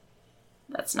 No.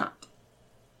 That's not.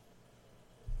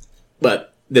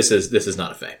 But this is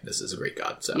not a Fae. This is a Greek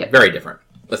god. So, very different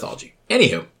mythology.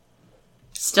 Anywho.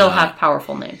 Still have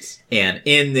powerful names. And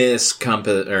in this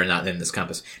compass, or not in this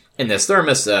compass, in this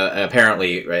thermos,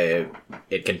 apparently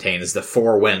it contains the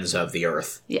 4 winds of the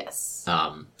earth. Yes.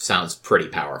 Sounds pretty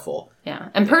powerful. Yeah.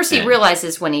 And Percy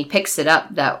realizes when he picks it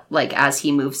up that, like, as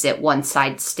he moves it, one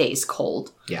side stays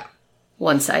cold. Yeah.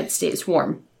 One side stays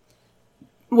warm.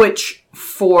 Which,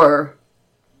 for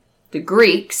the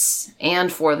Greeks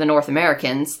and for the North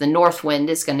Americans, the north wind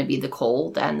is going to be the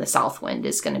cold and the south wind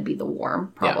is going to be the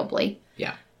warm, probably.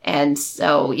 Yeah. And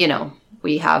so, we don't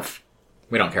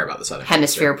care about the southern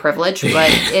hemisphere privilege,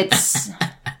 but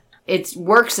it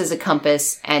works as a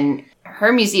compass. And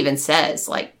Hermes even says,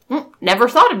 like, never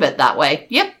thought of it that way.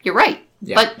 Yep, you're right.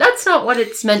 Yeah. But that's not what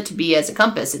it's meant to be as a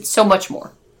compass. It's so much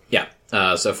more. Yeah.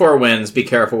 So 4 winds, be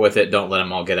careful with it. Don't let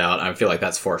them all get out. I feel like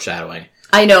that's foreshadowing.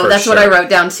 I know, that's sure. What I wrote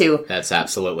down too. That's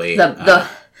absolutely... That's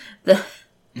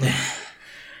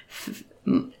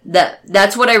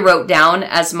what I wrote down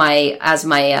as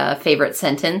my favorite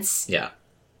sentence. Yeah.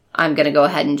 I'm going to go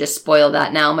ahead and just spoil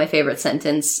that now, my favorite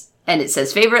sentence. And it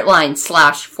says, favorite line /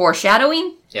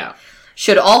 foreshadowing. Yeah.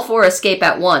 Should all 4 escape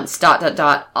at once, ...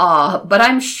 but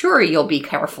I'm sure you'll be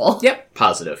careful. Yep,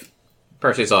 positive.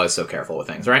 Percy's always so careful with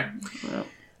things, right? Yep.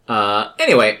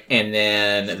 Anyway, and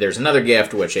then there's another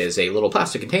gift, which is a little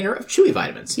plastic container of chewy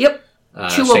vitamins. Yep.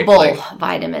 Chewable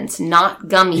vitamins, not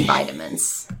gummy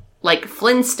vitamins. Like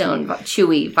Flintstone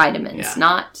chewy vitamins,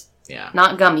 not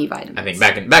gummy vitamins. I think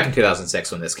back in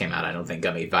 2006 when this came out, I don't think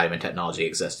gummy vitamin technology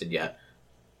existed yet.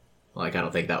 Like, I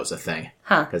don't think that was a thing.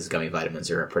 Huh. Because gummy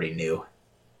vitamins are a pretty new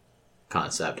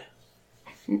concept.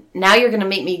 Now you're going to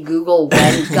make me Google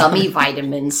when gummy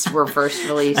vitamins were first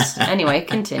released. Anyway,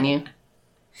 continue.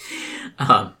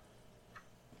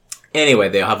 Anyway,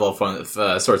 they have all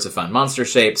sorts of fun monster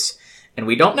shapes, and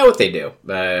we don't know what they do.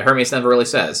 Hermes never really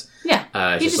says.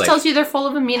 Yeah, he just tells you they're full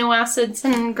of amino acids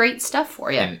and great stuff for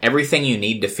you. And everything you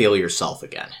need to feel yourself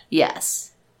again. Yes.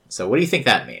 So what do you think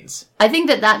that means? I think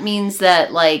that means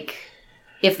that, like,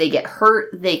 if they get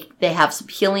hurt, they have some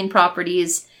healing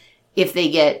properties. If they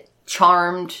get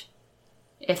charmed,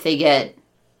 if they get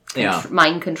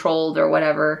mind controlled or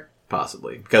whatever.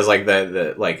 Possibly. Because, like,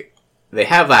 they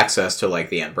have access to, like,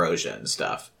 the ambrosia and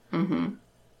stuff. Mm-hmm.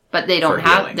 But they don't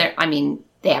have... they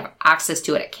have access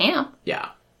to it at camp.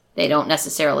 Yeah. They don't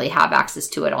necessarily have access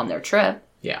to it on their trip.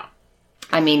 Yeah.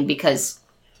 Because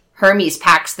Hermes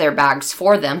packs their bags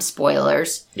for them,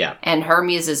 spoilers. Yeah. And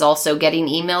Hermes is also getting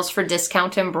emails for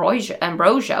discount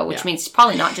ambrosia, which means he's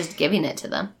probably not just giving it to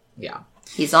them. Yeah.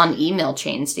 He's on email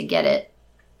chains to get it.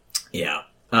 Yeah.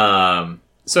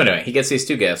 So anyway, he gets these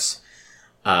 2 gifts.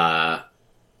 They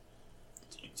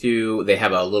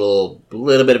have a little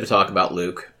bit of a talk about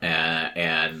Luke,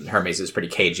 and Hermes is pretty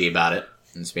cagey about it.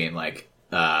 And it's being like,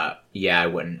 I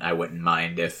wouldn't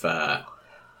mind if,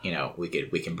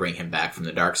 we can bring him back from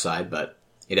the dark side, but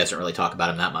he doesn't really talk about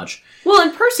him that much. Well,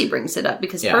 and Percy brings it up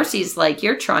because Percy's like,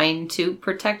 you're trying to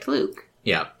protect Luke.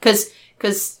 Yeah.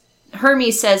 Because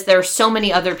Hermes says there are so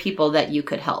many other people that you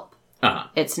could help. Uh-huh.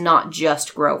 It's not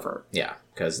just Grover. Yeah,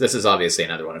 because this is obviously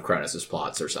another one of Cronus's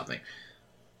plots or something.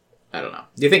 I don't know.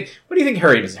 What do you think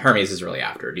Hermes is really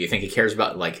after? Do you think he cares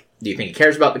about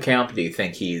the camp? What do you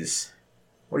think he's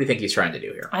trying to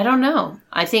do here? I don't know.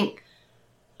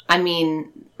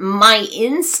 My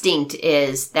instinct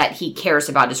is that he cares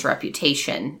about his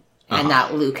reputation and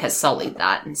that Luke has sullied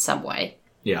that in some way.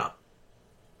 Yeah.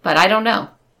 But I don't know.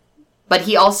 But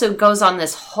he also goes on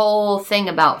this whole thing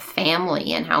about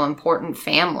family and how important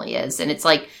family is. And it's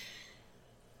like,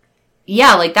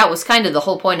 that was kind of the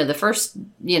whole point of the first,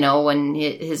 when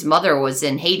his mother was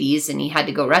in Hades and he had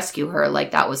to go rescue her.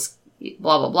 Like, that was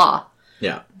blah, blah, blah.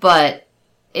 Yeah. But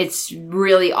it's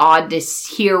really odd to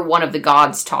hear one of the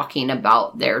gods talking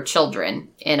about their children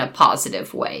in a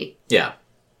positive way. Yeah.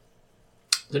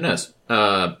 Who knows?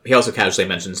 He also casually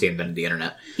mentions he invented the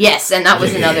internet. Yes, and that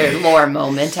was another lore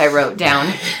moment I wrote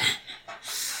down.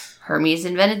 Hermes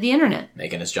invented the internet.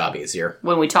 Making his job easier.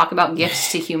 When we talk about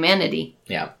gifts to humanity.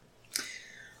 Yeah.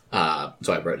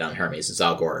 So I wrote down Hermes as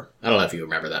Al Gore. I don't know if you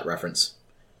remember that reference.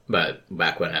 But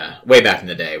way back in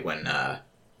the day when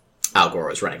Al Gore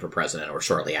was running for president or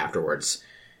shortly afterwards,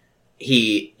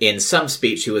 in some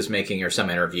speech he was making or some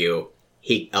interview,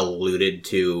 he alluded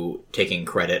to taking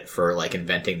credit for, like,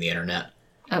 inventing the internet.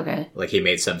 Okay. Like, he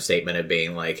made some statement of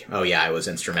being like, oh yeah, I was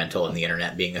instrumental in the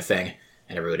internet being a thing.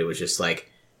 And everybody was just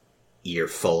like, you're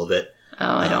full of it.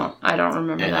 Oh, I don't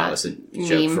remember and that. And that was a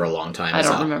joke for a long time. I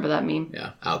don't remember that meme.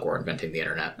 Yeah, Al Gore inventing the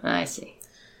internet. I see.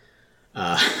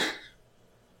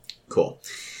 Cool.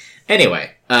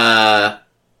 Anyway,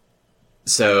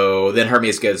 so then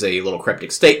Hermes gives a little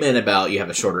cryptic statement about you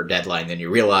have a shorter deadline than you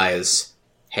realize.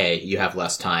 Hey, you have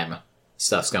less time.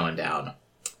 stuff's going down.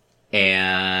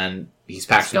 And he's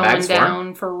packed some going bags for him.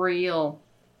 down for real.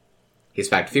 He's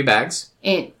packed a few bags.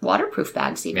 And waterproof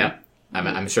bags, even. Yeah.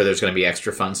 I'm sure there's going to be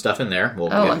extra fun stuff in there.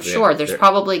 I'm sure. There's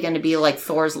probably going to be like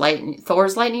Thor's lightning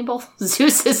bolt?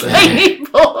 Zeus's lightning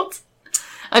bolt.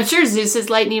 I'm sure Zeus's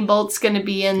lightning bolt's going to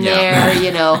be in there.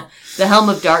 You know, the Helm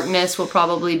of Darkness will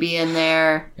probably be in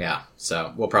there. Yeah.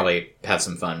 So we'll probably have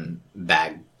some fun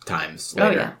bag times later.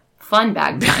 Oh, yeah. Fun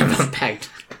bag times. Bag times.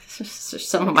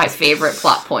 Some of my favorite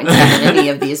plot points in any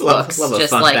of these books. Love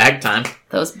just a fun like bag time.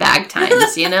 Those bag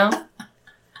times, you know?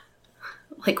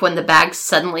 Like when the bag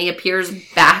suddenly appears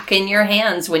back in your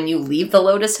hands when you leave the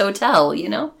Lotus Hotel, you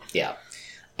know? Yeah.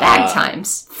 Bag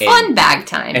times. Fun bag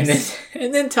times.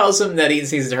 And then tells him that he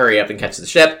needs to hurry up and catch the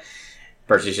ship.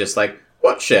 Percy's just like,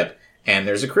 what ship? And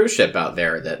there's a cruise ship out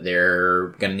there that they're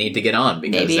going to need to get on.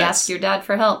 Because maybe ask your dad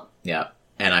for help. Yeah.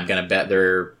 And I'm going to bet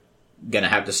they're going to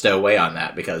have to stow away on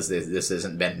that because this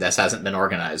hasn't been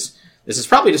organized. This is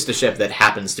probably just a ship that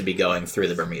happens to be going through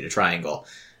the Bermuda Triangle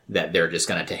that they're just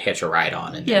going to hitch a ride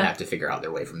on and have to figure out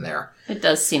their way from there. It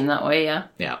does seem that way, yeah.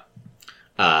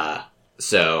 Yeah.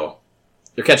 So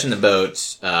they're catching the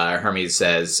boat. Hermes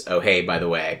says, oh, hey, by the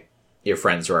way, your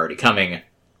friends are already coming.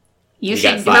 You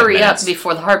should hurry up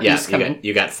before the harpies come in.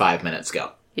 You got 5 minutes,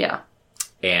 go. Yeah.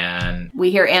 And we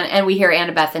hear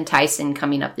Annabeth and Tyson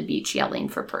coming up the beach yelling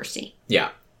for Percy. Yeah.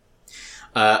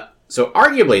 So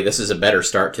arguably, this is a better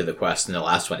start to the quest than the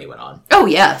last one he went on. Oh,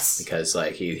 yes. Because,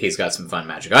 like, he's got some fun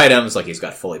magic items. Like, he's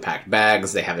got fully packed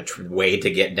bags. They have a way to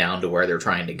get down to where they're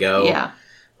trying to go. Yeah.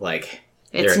 Like,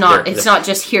 it's not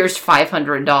just here's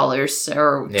 $500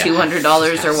 or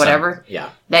 $200 or whatever.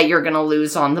 That you're going to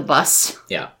lose on the bus.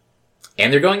 Yeah.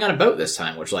 And they're going on a boat this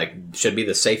time, which, like, should be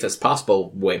the safest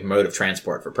possible mode of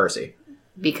transport for Percy.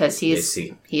 Because he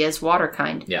is water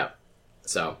kind. Yeah.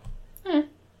 So.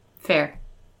 Fair.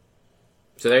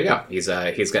 So there you go. He's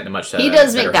getting a much he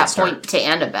does make that point to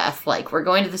Annabeth, like, we're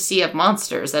going to the Sea of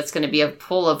Monsters. That's going to be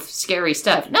full of scary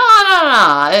stuff. No.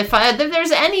 If there's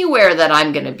anywhere that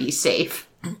I'm going to be safe.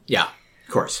 Yeah,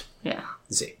 of course. Yeah.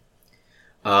 Let's see.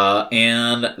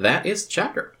 And that is the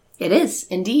chapter. It is,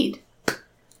 indeed.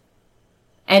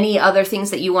 Any other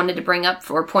things that you wanted to bring up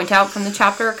or point out from the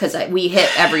chapter? Because we hit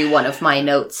every one of my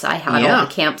notes. I had all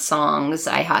the camp songs.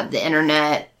 I had the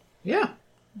internet. Yeah.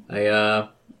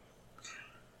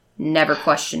 Never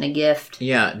question a gift.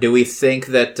 Yeah. Do we think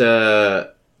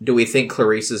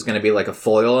Clarice is going to be like a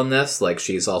foil in this? Like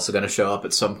she's also going to show up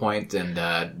at some point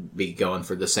and be going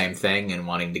for the same thing and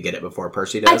wanting to get it before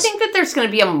Percy does? I think that there's going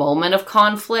to be a moment of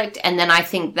conflict, and then I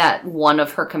think that one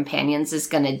of her companions is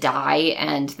going to die,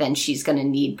 and then she's going to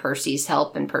need Percy's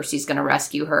help, and Percy's going to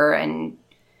rescue her. And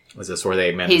was this where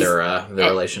they mend their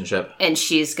relationship? And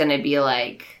she's going to be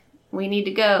like, we need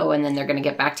to go. And then they're going to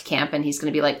get back to camp, and he's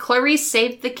going to be like, Clarice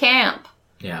saved the camp.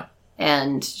 Yeah.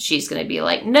 And she's going to be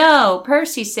like, no,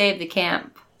 Percy saved the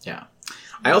camp. Yeah.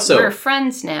 We're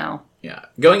friends now. Yeah.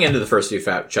 Going into the first few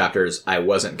chapters, I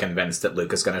wasn't convinced that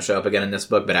Luke is going to show up again in this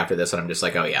book, but after this one, I'm just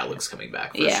like, oh yeah, Luke's coming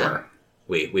back for sure.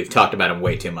 We've talked about him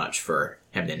way too much for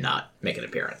him to not make an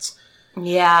appearance.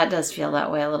 Yeah, it does feel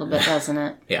that way a little bit, doesn't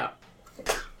it? Yeah.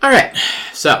 All right.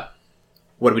 So,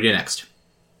 what do we do next?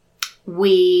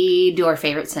 We do our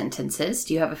favorite sentences.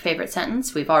 Do you have a favorite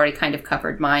sentence? We've already kind of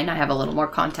covered mine. I have a little more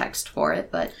context for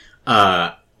it, but...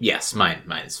 Yes, mine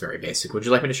is very basic. Would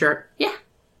you like me to share it? Yeah.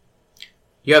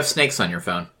 You have snakes on your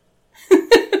phone.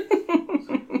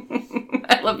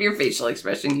 I love your facial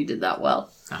expression. You did that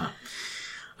well.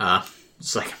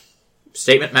 It's like,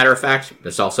 statement, matter of fact.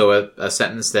 There's also a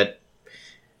sentence that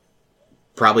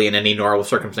probably in any normal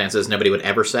circumstances nobody would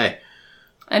ever say.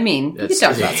 I mean, you could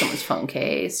talk about someone's phone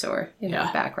case or,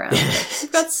 background.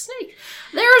 You've got snake.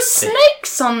 There are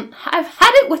snakes on... I've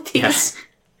had it with these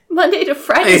Monday to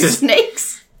Friday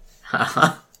snakes.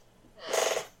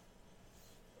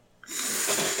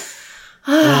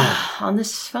 On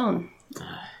this phone.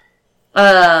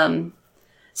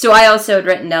 So I also had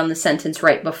written down the sentence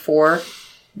right before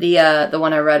the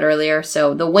one I read earlier.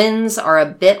 So, the winds are a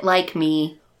bit like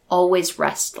me, always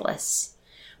restless.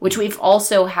 Which we've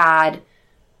also had...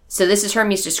 So this is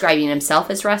Hermes describing himself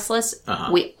as restless.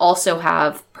 We also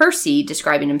have Percy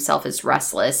describing himself as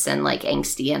restless and like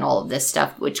angsty and all of this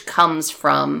stuff, which comes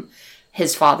from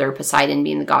his father Poseidon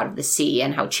being the god of the sea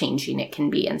and how changing it can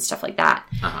be and stuff like that.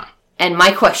 And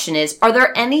my question is, are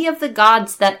there any of the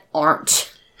gods that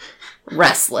aren't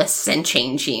restless and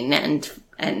changing and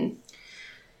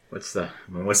what's the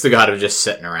god of just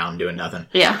sitting around doing nothing?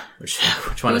 Yeah. Which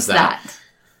one is that?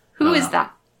 Who is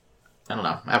that? I don't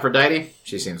know. Aphrodite?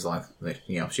 She seems like,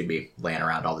 she'd be laying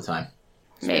around all the time.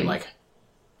 Maybe. Like,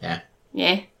 yeah.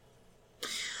 Yeah.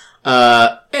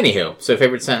 Anywho, so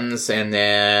favorite sentence, and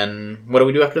then what do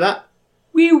we do after that?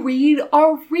 We read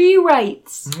our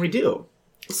rewrites. We do.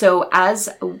 So as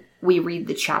we read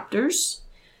the chapters,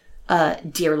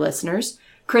 dear listeners,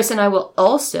 Chris and I will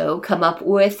also come up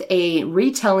with a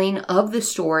retelling of the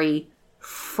story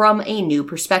from a new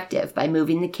perspective by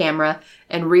moving the camera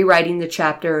and rewriting the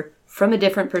chapter from a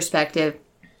different perspective,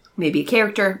 maybe a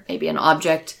character, maybe an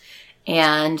object,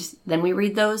 and then we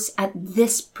read those at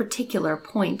this particular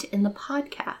point in the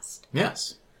podcast.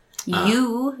 Yes.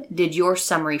 You did your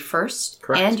summary first,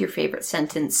 correct. And your favorite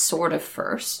sentence sort of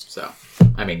first. So,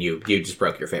 I mean, you just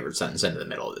broke your favorite sentence into the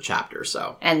middle of the chapter,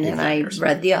 so... And then I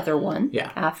read the other one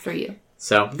after you.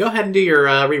 So, go ahead and do your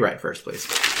rewrite first, please.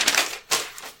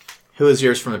 Who is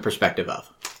yours from the perspective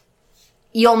of?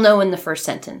 You'll know in the first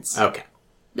sentence. Okay.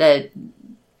 The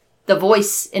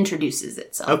voice introduces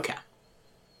itself. Okay.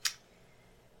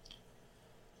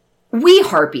 We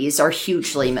harpies are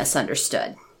hugely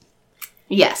misunderstood.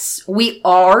 Yes, we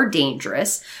are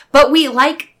dangerous, but we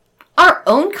like our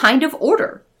own kind of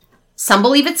order. Some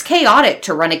believe it's chaotic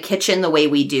to run a kitchen the way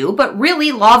we do, but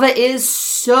really lava is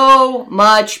so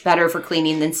much better for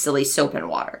cleaning than silly soap and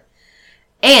water.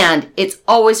 And it's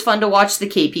always fun to watch the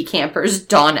KP campers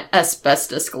don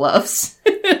asbestos gloves.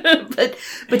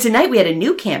 But tonight we had a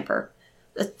new camper,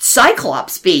 a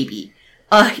Cyclops baby.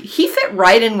 He fit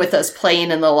right in with us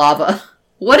playing in the lava.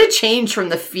 What a change from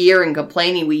the fear and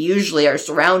complaining we usually are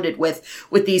surrounded with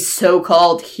these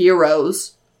so-called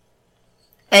heroes.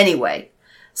 Anyway,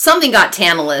 something got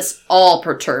Tantalus all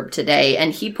perturbed today,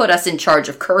 and he put us in charge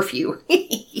of curfew.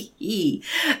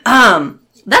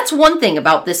 That's one thing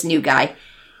about this new guy.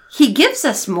 He gives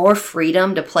us more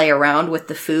freedom to play around with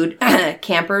the food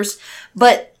campers,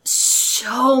 but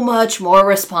so much more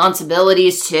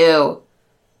responsibilities too.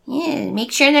 Yeah,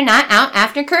 make sure they're not out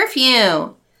after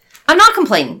curfew. I'm not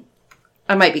complaining.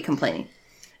 I might be complaining.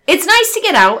 It's nice to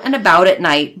get out and about at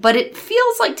night, but it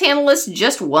feels like Tantalus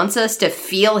just wants us to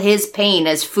feel his pain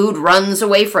as food runs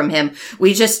away from him.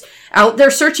 We just out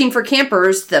there searching for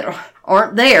campers that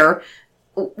aren't there.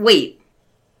 Wait,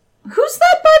 who's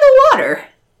that by the water?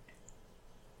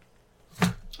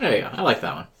 There you go. I like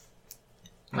that one.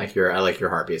 I like your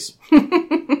harpies.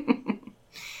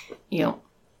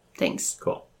 Thanks.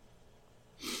 Cool.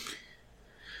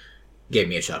 Gave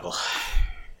me a chuckle.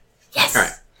 Yes. All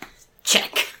right.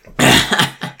 Check.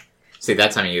 See,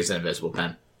 that's how you use an invisible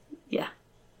pen. Yeah.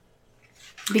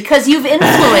 Because you've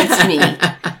influenced me.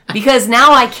 Because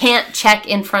now I can't check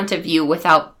in front of you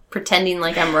without pretending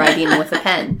like I'm writing with a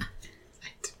pen.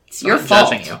 It's your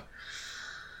fault. Judging you.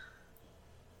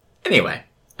 Anyway,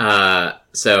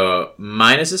 so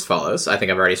mine is as follows. I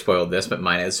think I've already spoiled this, but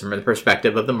mine is from the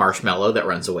perspective of the marshmallow that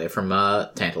runs away from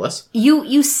Tantalus.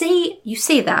 You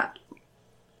say that.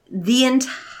 The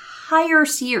entire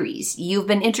series, you've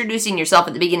been introducing yourself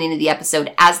at the beginning of the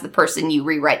episode as the person you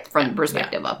rewrite from the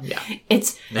perspective of. Yeah.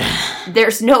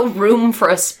 There's no room for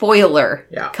a spoiler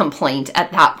Yeah. complaint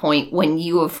at that point when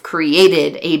you have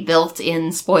created a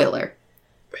built-in spoiler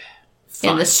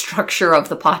in the structure of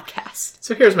the podcast.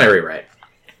 So here's my rewrite.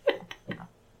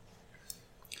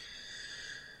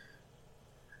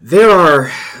 There are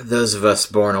those of us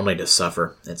born only to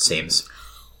suffer, it seems.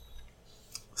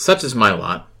 Such is my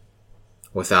lot.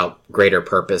 Without greater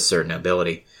purpose or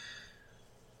nobility.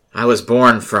 I was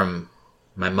born from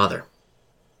my mother.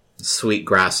 Sweet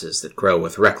grasses that grow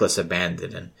with reckless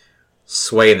abandon and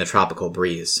sway in the tropical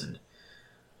breeze. And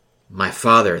my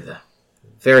father, the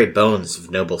very bones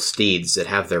of noble steeds that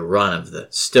have their run of the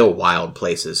still wild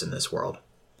places in this world.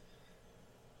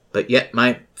 But yet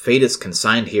my fate is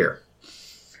consigned here,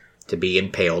 to be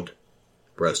impaled,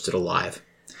 roasted alive,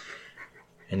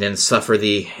 and then suffer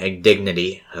the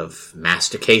indignity of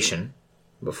mastication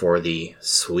before the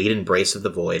sweet embrace of the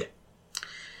void.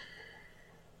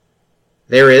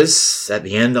 There is, at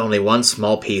the end, only one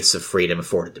small piece of freedom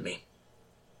afforded to me.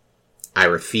 I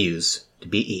refuse to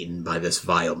be eaten by this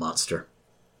vile monster,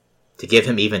 to give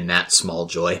him even that small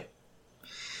joy.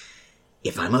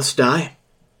 If I must die,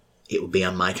 it will be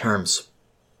on my terms,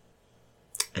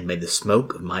 and may the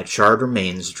smoke of my charred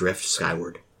remains drift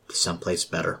skyward to someplace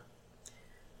better.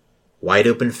 Wide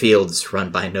open fields run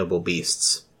by noble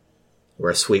beasts,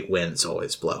 where sweet winds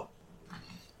always blow.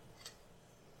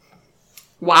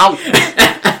 Wow.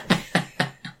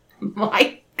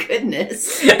 My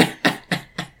goodness.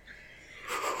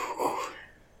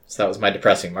 So that was my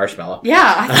depressing marshmallow.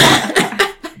 Yeah,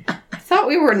 I thought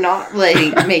we were not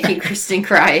making Kristen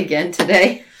cry again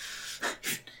today.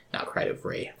 Now cried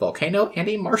over a volcano and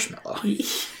a marshmallow.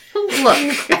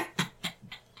 Look.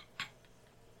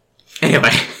 Anyway.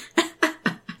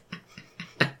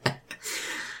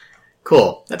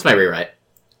 Cool. That's my rewrite.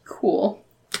 Cool.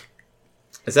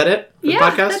 Is that it for the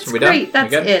podcast? That's Are we great. done?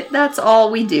 That's it. That's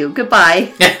all we do.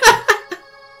 Goodbye. Would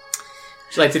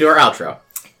you like to do our outro?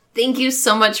 Thank you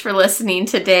so much for listening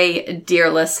today, dear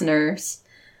listeners.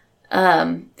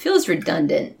 Feels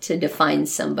redundant to define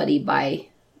somebody by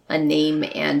a name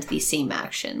and the same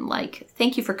action. Like,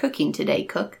 thank you for cooking today,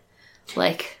 cook.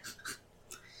 Like,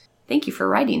 thank you for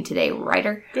writing today,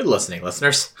 writer. Good listening,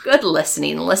 listeners. Good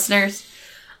listening, listeners.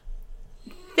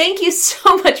 Thank you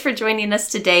so much for joining us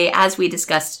today as we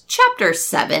discussed Chapter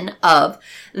 7 of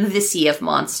The Sea of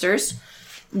Monsters.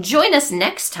 Join us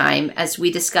next time as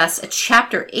we discuss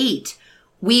Chapter 8,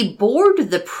 We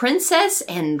Board the Princess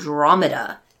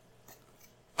Andromeda.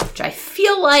 Which I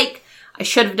feel like I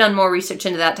should have done more research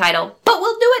into that title, but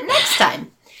we'll do it next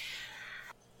time.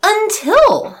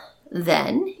 Until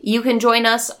then, you can join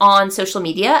us on social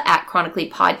media at Chronically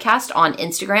Podcast on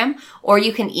Instagram, or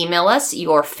you can email us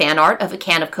your fan art of a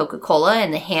can of Coca-Cola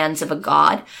in the hands of a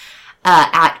god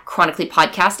at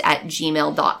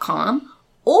chronicallypodcast@gmail.com,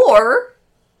 or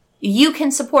you can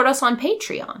support us on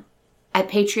Patreon at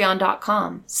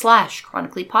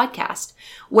patreon.com/chronicallypodcast,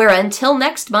 where until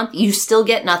next month, you still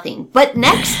get nothing. But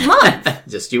next month...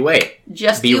 Just you wait.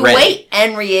 Just you wait,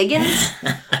 Henry Higgins.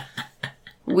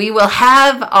 We will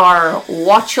have our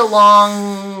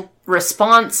watch-along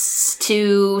response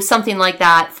to something like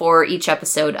that for each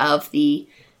episode of the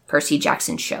Percy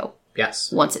Jackson show. Yes.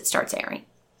 Once it starts airing.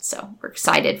 So we're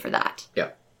excited for that.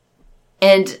 Yep.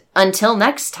 And until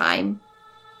next time,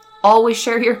 always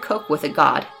share your Coke with a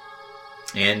god.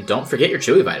 And don't forget your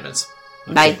Chewy vitamins.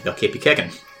 Bye. They'll keep you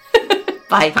kicking.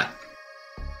 Bye. Bye.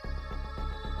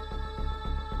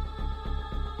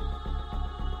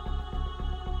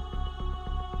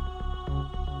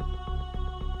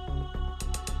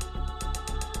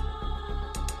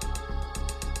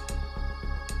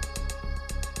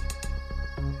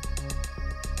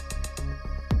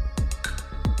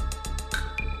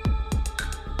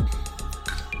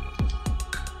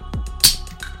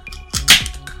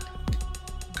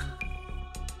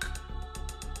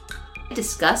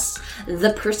 Discuss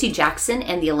the Percy Jackson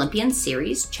and the Olympian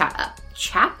series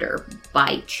chapter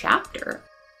by chapter.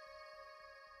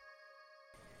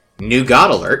 New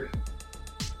God alert.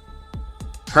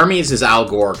 Hermes is Al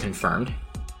Gore confirmed.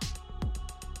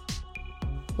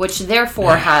 Which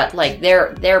therefore had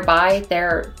thereby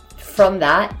from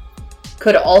that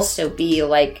could also be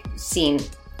like seen.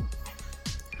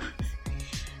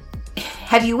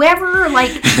 Have you ever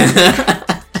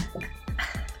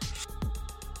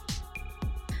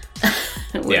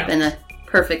It would have been a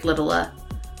perfect little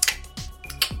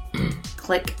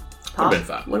click pop. Been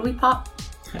fun. What do we pop?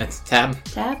 That's tab.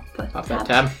 Tab? Pop that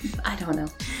tab. I don't know.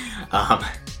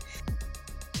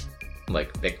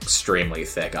 Like extremely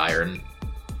thick iron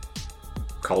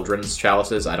cauldrons,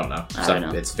 chalices. I don't know. I don't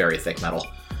know. It's very thick metal.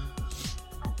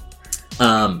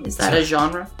 Is that a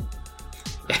genre?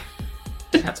 Yeah.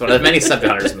 That's one of the many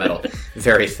subgenres of metal.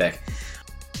 Very thick.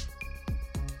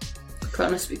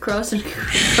 Kronos be Kronos,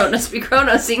 Kronos be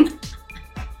Kronosing.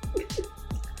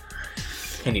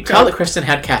 Can you tell that Kristen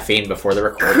had caffeine before the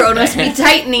recording? Kronos be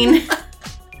tightening.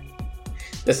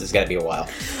 This is going to be a while.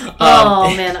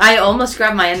 Oh, man. I almost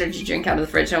grabbed my energy drink out of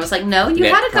the fridge. And I was like, no, you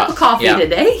had a cup of coffee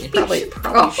today. You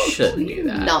probably shouldn't do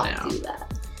that not do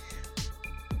that.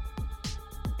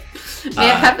 May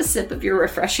I have a sip of your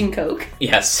refreshing Coke?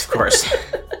 Yes, of course.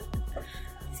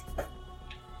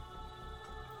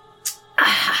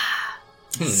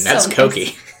 That's so cokey.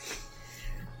 Nice.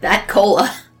 That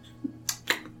cola.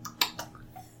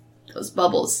 Those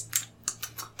bubbles.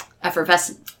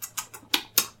 Effervescent.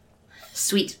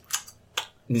 Sweet.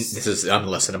 This is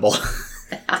unlistenable.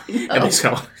 I know.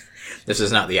 This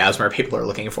is not the asthma people are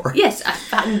looking for. Yes,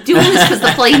 I'm doing this because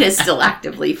the plane is still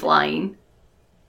actively flying.